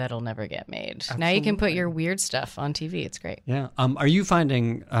 no, that'll never get made. Absolutely. Now you can put your weird stuff on TV. It's great. Yeah. Are you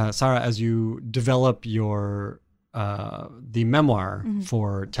finding, Sara, as you develop your the memoir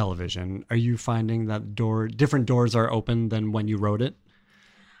for television, are you finding that different doors are open than when you wrote it?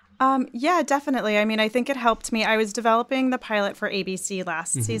 Yeah, definitely. I mean, I think it helped me. I was developing the pilot for ABC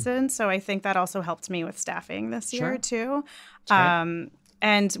last season, so I think that also helped me with staffing this year too.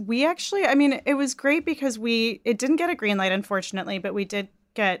 And we actually, I mean, it was great because it didn't get a green light, unfortunately, but we did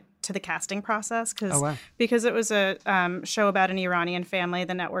get to the casting process because it was a show about an Iranian family.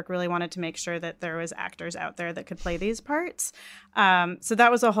 The network really wanted to make sure that there was actors out there that could play these parts. So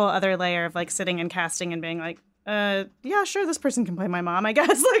that was a whole other layer of like sitting and casting and being like, yeah, sure, this person can play my mom, I guess.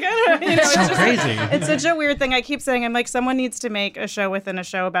 Like, I don't know, It's so crazy. It's such a weird thing. I keep saying, I'm like, someone needs to make a show within a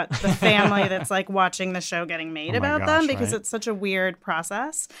show about the family that's like watching the show getting made about them because it's such a weird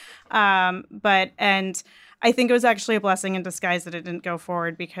process. And I think it was actually a blessing in disguise that it didn't go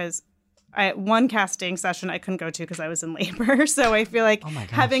forward because one casting session I couldn't go to because I was in labor. So I feel like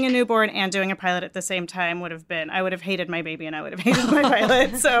having a newborn and doing a pilot at the same time I would have hated my baby and I would have hated my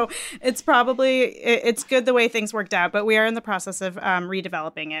pilot. So it's good the way things worked out, but we are in the process of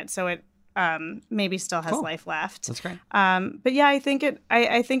redeveloping it. So it maybe still has life left. That's great. But yeah, I think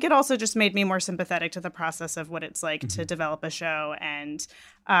it also just made me more sympathetic to the process of what it's like to develop a show. And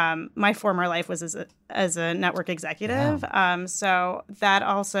my former life was as a network executive. So that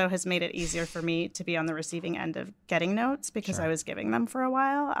also has made it easier for me to be on the receiving end of getting notes because I was giving them for a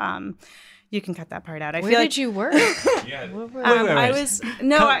while. You can cut that part out. Where did you work? Wait. I was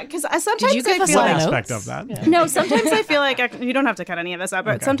because sometimes Did you give I us feel all like aspect of that. Yeah. no. Sometimes I feel like you don't have to cut any of this out,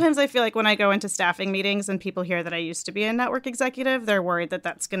 but sometimes I feel like when I go into staffing meetings and people hear that I used to be a network executive, they're worried that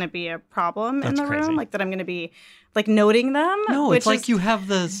that's going to be a problem in the room, like that I'm going to be like noting them. No, it's like you have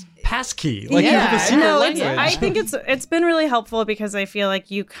the passkey, like you have the secret language. I think it's been really helpful because I feel like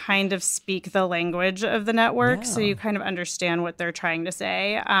you kind of speak the language of the network, so you kind of understand what they're trying to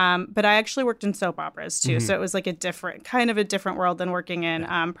say. But I actually worked in soap operas too, so it was like a different world than working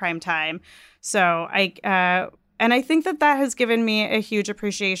in prime time. So and I think that has given me a huge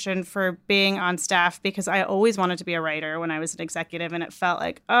appreciation for being on staff because I always wanted to be a writer when I was an executive. And it felt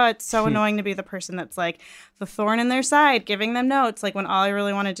like, oh, it's so annoying to be the person that's like the thorn in their side, giving them notes, like when all I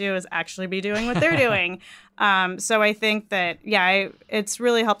really want to do is actually be doing what they're doing. So I think that, it's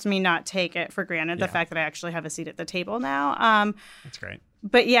really helped me not take it for granted, the fact that I actually have a seat at the table now. That's great.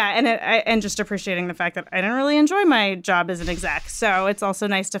 But yeah, and just appreciating the fact that I didn't really enjoy my job as an exec. So it's also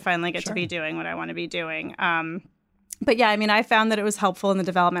nice to finally get to be doing what I want to be doing. But yeah, I mean, I found that it was helpful in the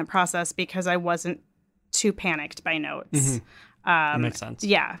development process because I wasn't too panicked by notes. That makes sense.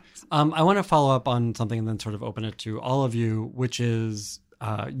 Yeah. I want to follow up on something and then sort of open it to all of you, which is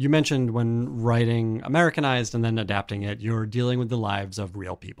you mentioned when writing Americanized and then adapting it, you're dealing with the lives of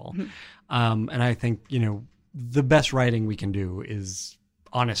real people. And I think, the best writing we can do is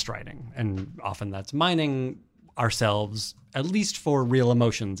honest writing. And often that's mining ourselves, at least for real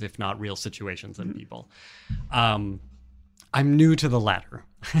emotions, if not real situations and people. I'm new to the latter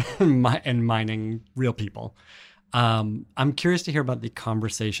and mining real people. I'm curious to hear about the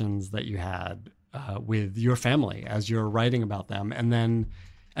conversations that you had with your family as you're writing about them. And then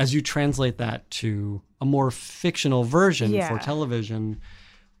as you translate that to a more fictional version for television,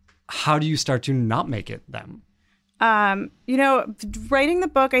 how do you start to not make it them? Writing the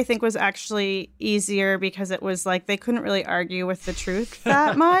book, I think, was actually easier because it was like they couldn't really argue with the truth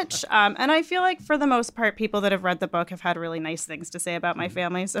that much. And I feel like for the most part, people that have read the book have had really nice things to say about my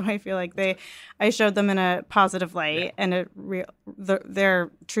family. So I feel like I showed them in a positive light and their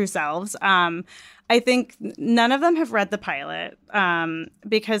true selves. I think none of them have read the pilot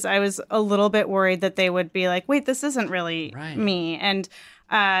because I was a little bit worried that they would be like, wait, this isn't really me. And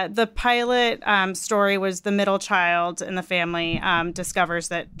the pilot story was the middle child in the family discovers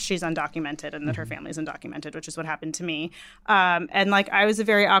that she's undocumented and that her family's undocumented, which is what happened to me. And like I was a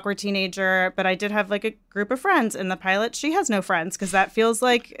very awkward teenager, but I did have like a group of friends. In the pilot, she has no friends because that feels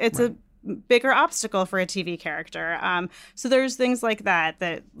like it's a bigger obstacle for a TV character. So there's things like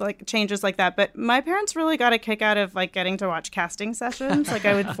that, like changes like that. But my parents really got a kick out of like getting to watch casting sessions. Like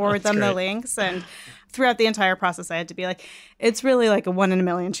I would forward them the links, and throughout the entire process, I had to be like, it's really like a 1 in a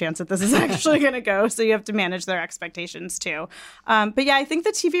million chance that this is actually going to go. So you have to manage their expectations too. But yeah, I think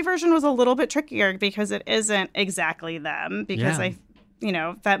the TV version was a little bit trickier because it isn't exactly them, because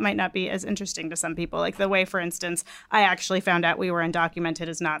that might not be as interesting to some people. Like the way, for instance, I actually found out we were undocumented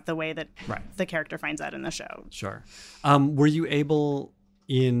is not the way that the character finds out in the show. Sure. Were you able,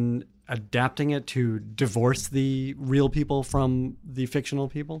 in adapting it, to divorce the real people from the fictional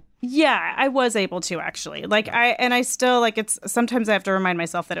people? Yeah, I was able to, actually. I still, it's sometimes I have to remind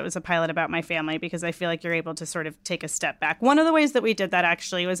myself that it was a pilot about my family, because I feel like you're able to sort of take a step back. One of the ways that we did that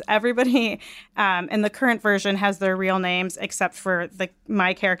actually was everybody in the current version has their real names, except for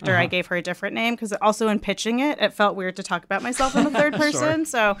my character. I gave her a different name because also in pitching it felt weird to talk about myself in the third person.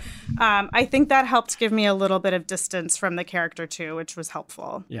 So I think that helped give me a little bit of distance from the character too, which was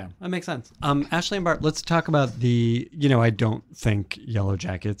helpful. Yeah, that makes sense. Ashley and Bart, let's talk about the, I don't think Yellow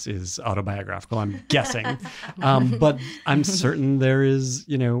Jackets is autobiographical, I'm guessing. But I'm certain there is,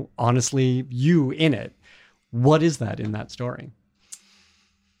 honestly, you in it. What is that in that story?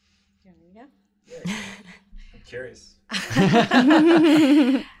 I'm curious.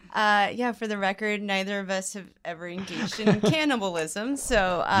 Yeah, for the record, neither of us have ever engaged in cannibalism,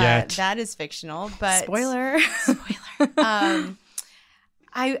 so that is fictional. But spoiler.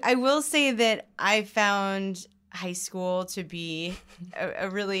 I will say that I found high school to be a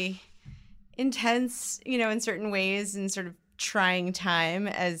really intense, in certain ways, and sort of trying time,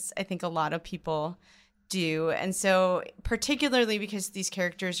 as I think a lot of people do. And so particularly because these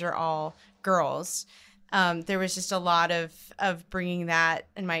characters are all girls, there was just a lot of bringing that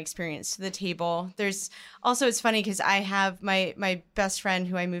and my experience to the table. There's also, it's funny because I have my best friend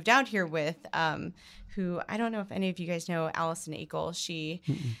who I moved out here with, who I don't know if any of you guys know, Allison Akel.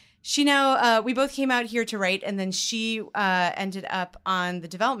 She now, we both came out here to write, and then she ended up on the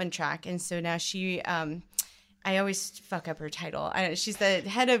development track. And so now she, I always fuck up her title. She's the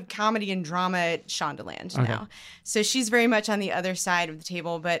head of comedy and drama at Shondaland now. So she's very much on the other side of the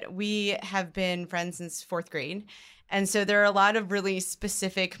table, but we have been friends since 4th grade. And so there are a lot of really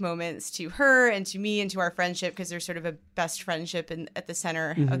specific moments to her and to me and to our friendship, because there's sort of a best friendship at the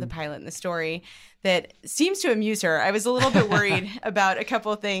center of the pilot and the story that seems to amuse her. I was a little bit worried about a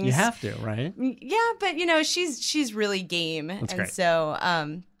couple of things. You have to, right? Yeah, but she's really game. That's great. So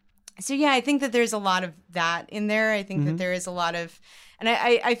yeah, I think that there's a lot of that in there. I think that there is a lot of, and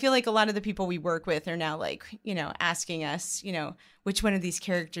I feel like a lot of the people we work with are now asking us, which one of these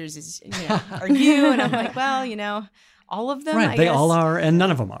characters is, are you? And I'm like, well, all of them. Right, they all are, and none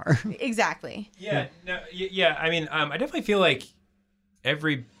of them are. Exactly. Yeah. No. Yeah. I mean, I definitely feel like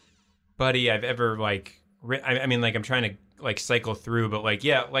everybody I've ever I'm trying to cycle through, but I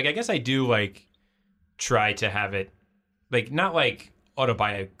guess I do try to have it not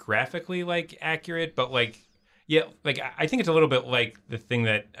autobiographically accurate, but I think it's a little bit like the thing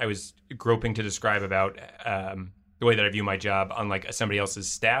that I was groping to describe about the way that I view my job on somebody else's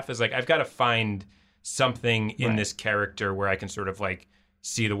staff is I've got to find something in this character where I can sort of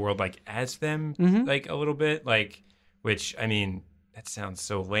see the world as them a little bit, which I mean that sounds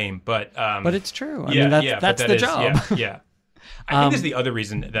so lame, but it's true. I mean that's the job. Yeah. I think this is the other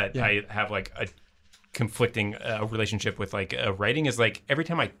reason that I have a conflicting relationship with writing is every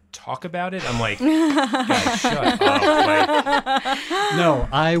time I talk about it, I'm like, guys, shut up. No,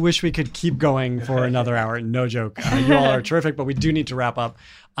 I wish we could keep going for another hour. No joke. You all are terrific, but we do need to wrap up.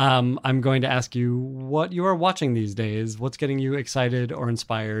 I'm going to ask you what you are watching these days. What's getting you excited or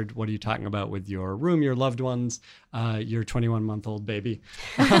inspired? What are you talking about with your room, your loved ones, your 21-month-old baby?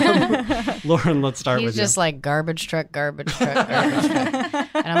 Lauren, let's start with you. He's just garbage truck, garbage truck, garbage truck.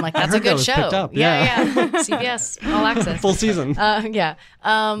 And I'm like, that's a good show. Picked up. Yeah. CBS, All Access. Full season. Yeah.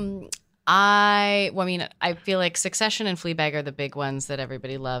 I feel like Succession and Fleabag are the big ones that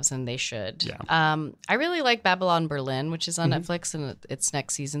everybody loves, and they should. Yeah. I really like Babylon Berlin, which is on Netflix, and its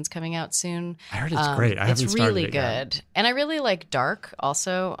next season's coming out soon. I heard it's great. I haven't started really it yet. good. And I really like Dark,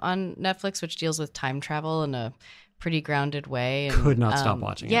 also on Netflix, which deals with time travel in a pretty grounded way. And, could not stop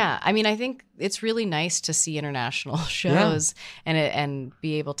watching it. Yeah. I mean, I think it's really nice to see international shows and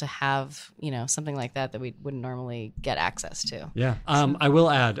be able to have, something like that we wouldn't normally get access to. Yeah. I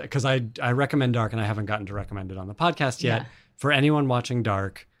will add, because I recommend Dark and I haven't gotten to recommend it on the podcast yet. Yeah. For anyone watching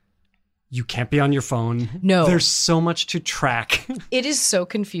Dark, You can't be on your phone. No. There's so much to track. It is so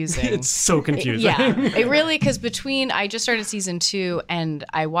confusing. It's so confusing. Yeah, it really, because I just started season 2 and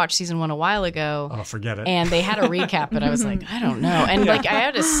I watched season 1 a while ago. Oh, forget it. And they had a recap, but I was like, I don't know. And like, I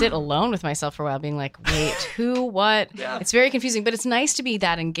had to sit alone with myself for a while being like, wait, who, what? Yeah. It's very confusing, but it's nice to be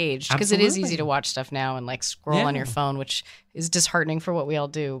that engaged because it is easy to watch stuff now and like scroll on your phone, which is disheartening for what we all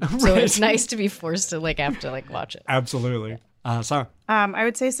do. So it's nice to be forced to like have to like watch it. Absolutely. Sara? I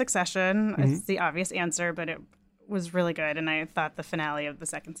would say Succession. It's the obvious answer, but it was really good, and I thought the finale of the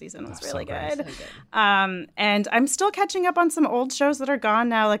second season was really good. And I'm still catching up on some old shows that are gone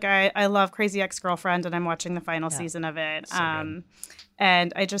now. Like I love Crazy Ex-Girlfriend, and I'm watching the final season of it.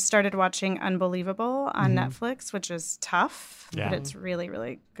 And I just started watching Unbelievable on Netflix, which is tough, but it's really,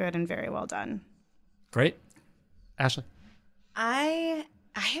 really good and very well done. Great. Ashley? I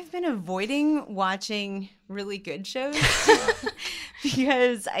have been avoiding watching really good shows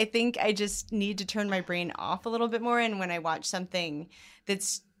because I think I just need to turn my brain off a little bit more. And when I watch something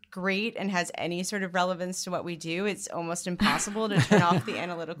that's great and has any sort of relevance to what we do, it's almost impossible to turn off the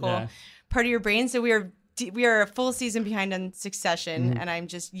analytical part of your brain. So we are a full season behind on Succession, and I'm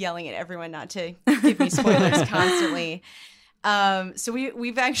just yelling at everyone not to give me spoilers constantly. So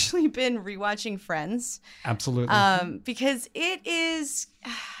we've actually been rewatching Friends. Absolutely. Because it is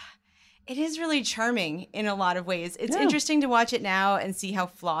really charming in a lot of ways. It's interesting to watch it now and see how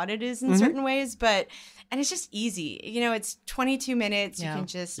flawed it is in certain ways, and it's just easy. You know, it's 22 minutes. You can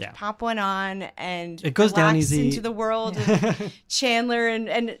just pop one on and it goes down relax easy into the world of Chandler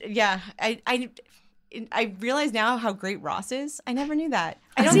and I realize now how great Ross is. I never knew that.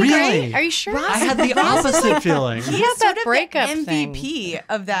 I don't Really? Are you sure? I had the opposite feeling. He had that breakup MVP thing.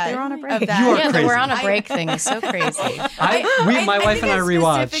 of that. They're on a break. Of that. You are Yeah, crazy. we're on a break thing. It's so crazy. My wife and I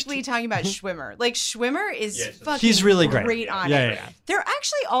rewatched. Specifically talking about Schwimmer. Like Schwimmer is fucking He's really great. on Yeah, it. yeah. They're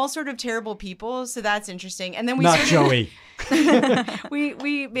actually all sort of terrible people, so that's interesting. And then we Not started, Joey.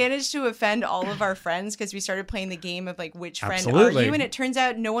 we managed to offend all of our friends because we started playing the game of like which friend Absolutely. are you, and it turns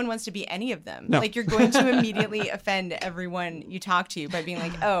out no one wants to be any of them. No. Like you're going to immediately offend everyone you talk to by being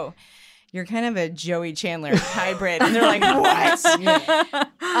like, oh, you're kind of a Joey Chandler hybrid. And they're like, what?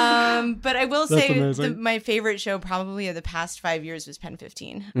 But I will say my favorite show probably of the past 5 years was Pen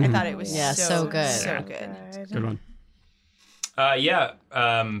 15. I thought it was so good. So good. Good one.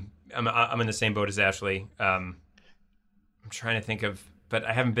 I'm in the same boat as Ashley. I'm trying to think of, but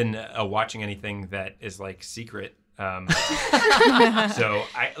I haven't been watching anything that is like secret. So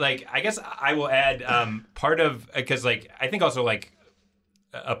I guess I will add part of, because like I think also like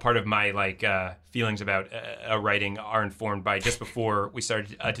a part of my like feelings about writing are informed by just before we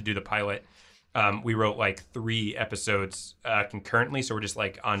started to do the pilot. We wrote like 3 episodes concurrently, so we're just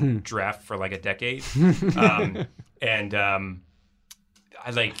like on draft for like a decade.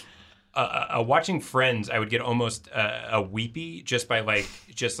 I like watching Friends. I would get almost a weepy just by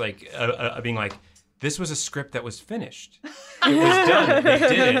being like, this was a script that was finished. It was done. They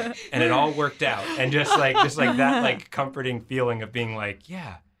did it, and it all worked out. And just like that like comforting feeling of being like,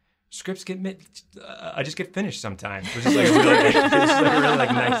 yeah, scripts I just get finished sometimes. Which is like a really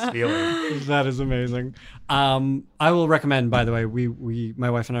nice feeling. That is amazing. I will recommend, by the way, my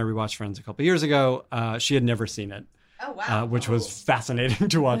wife and I rewatched Friends a couple years ago. She had never seen it. Oh, wow. Which was fascinating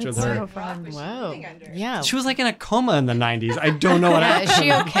to watch with her. So fun. Whoa. Yeah. She was like in a coma in the 90s. I don't know what Yeah, happened. is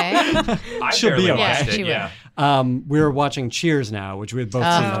she okay? She'll be barely okay. watched Yeah, she it. Yeah. We were watching Cheers now, which we had both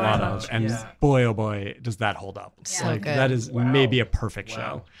seen a lot of. And boy, oh boy, does that hold up. So good. That is maybe a perfect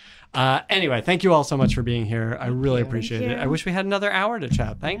show. Anyway, thank you all so much for being here. I really appreciate it. I wish we had another hour to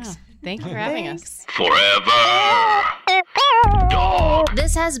chat. Thanks. Yeah. Thank you for having us. Forever Dog.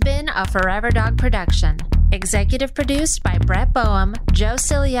 This has been a Forever Dog production. Executive produced by Brett Boehm, Joe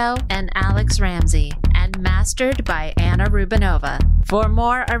Cilio, and Alex Ramsey, and mastered by Anna Rubinova. For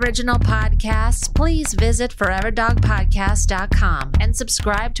more original podcasts, please visit foreverdogpodcast.com and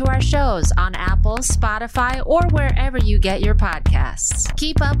subscribe to our shows on Apple, Spotify, or wherever you get your podcasts.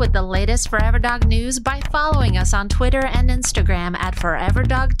 Keep up with the latest Forever Dog news by following us on Twitter and Instagram at Forever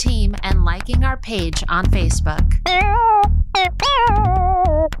Dog Team and liking our page on Facebook.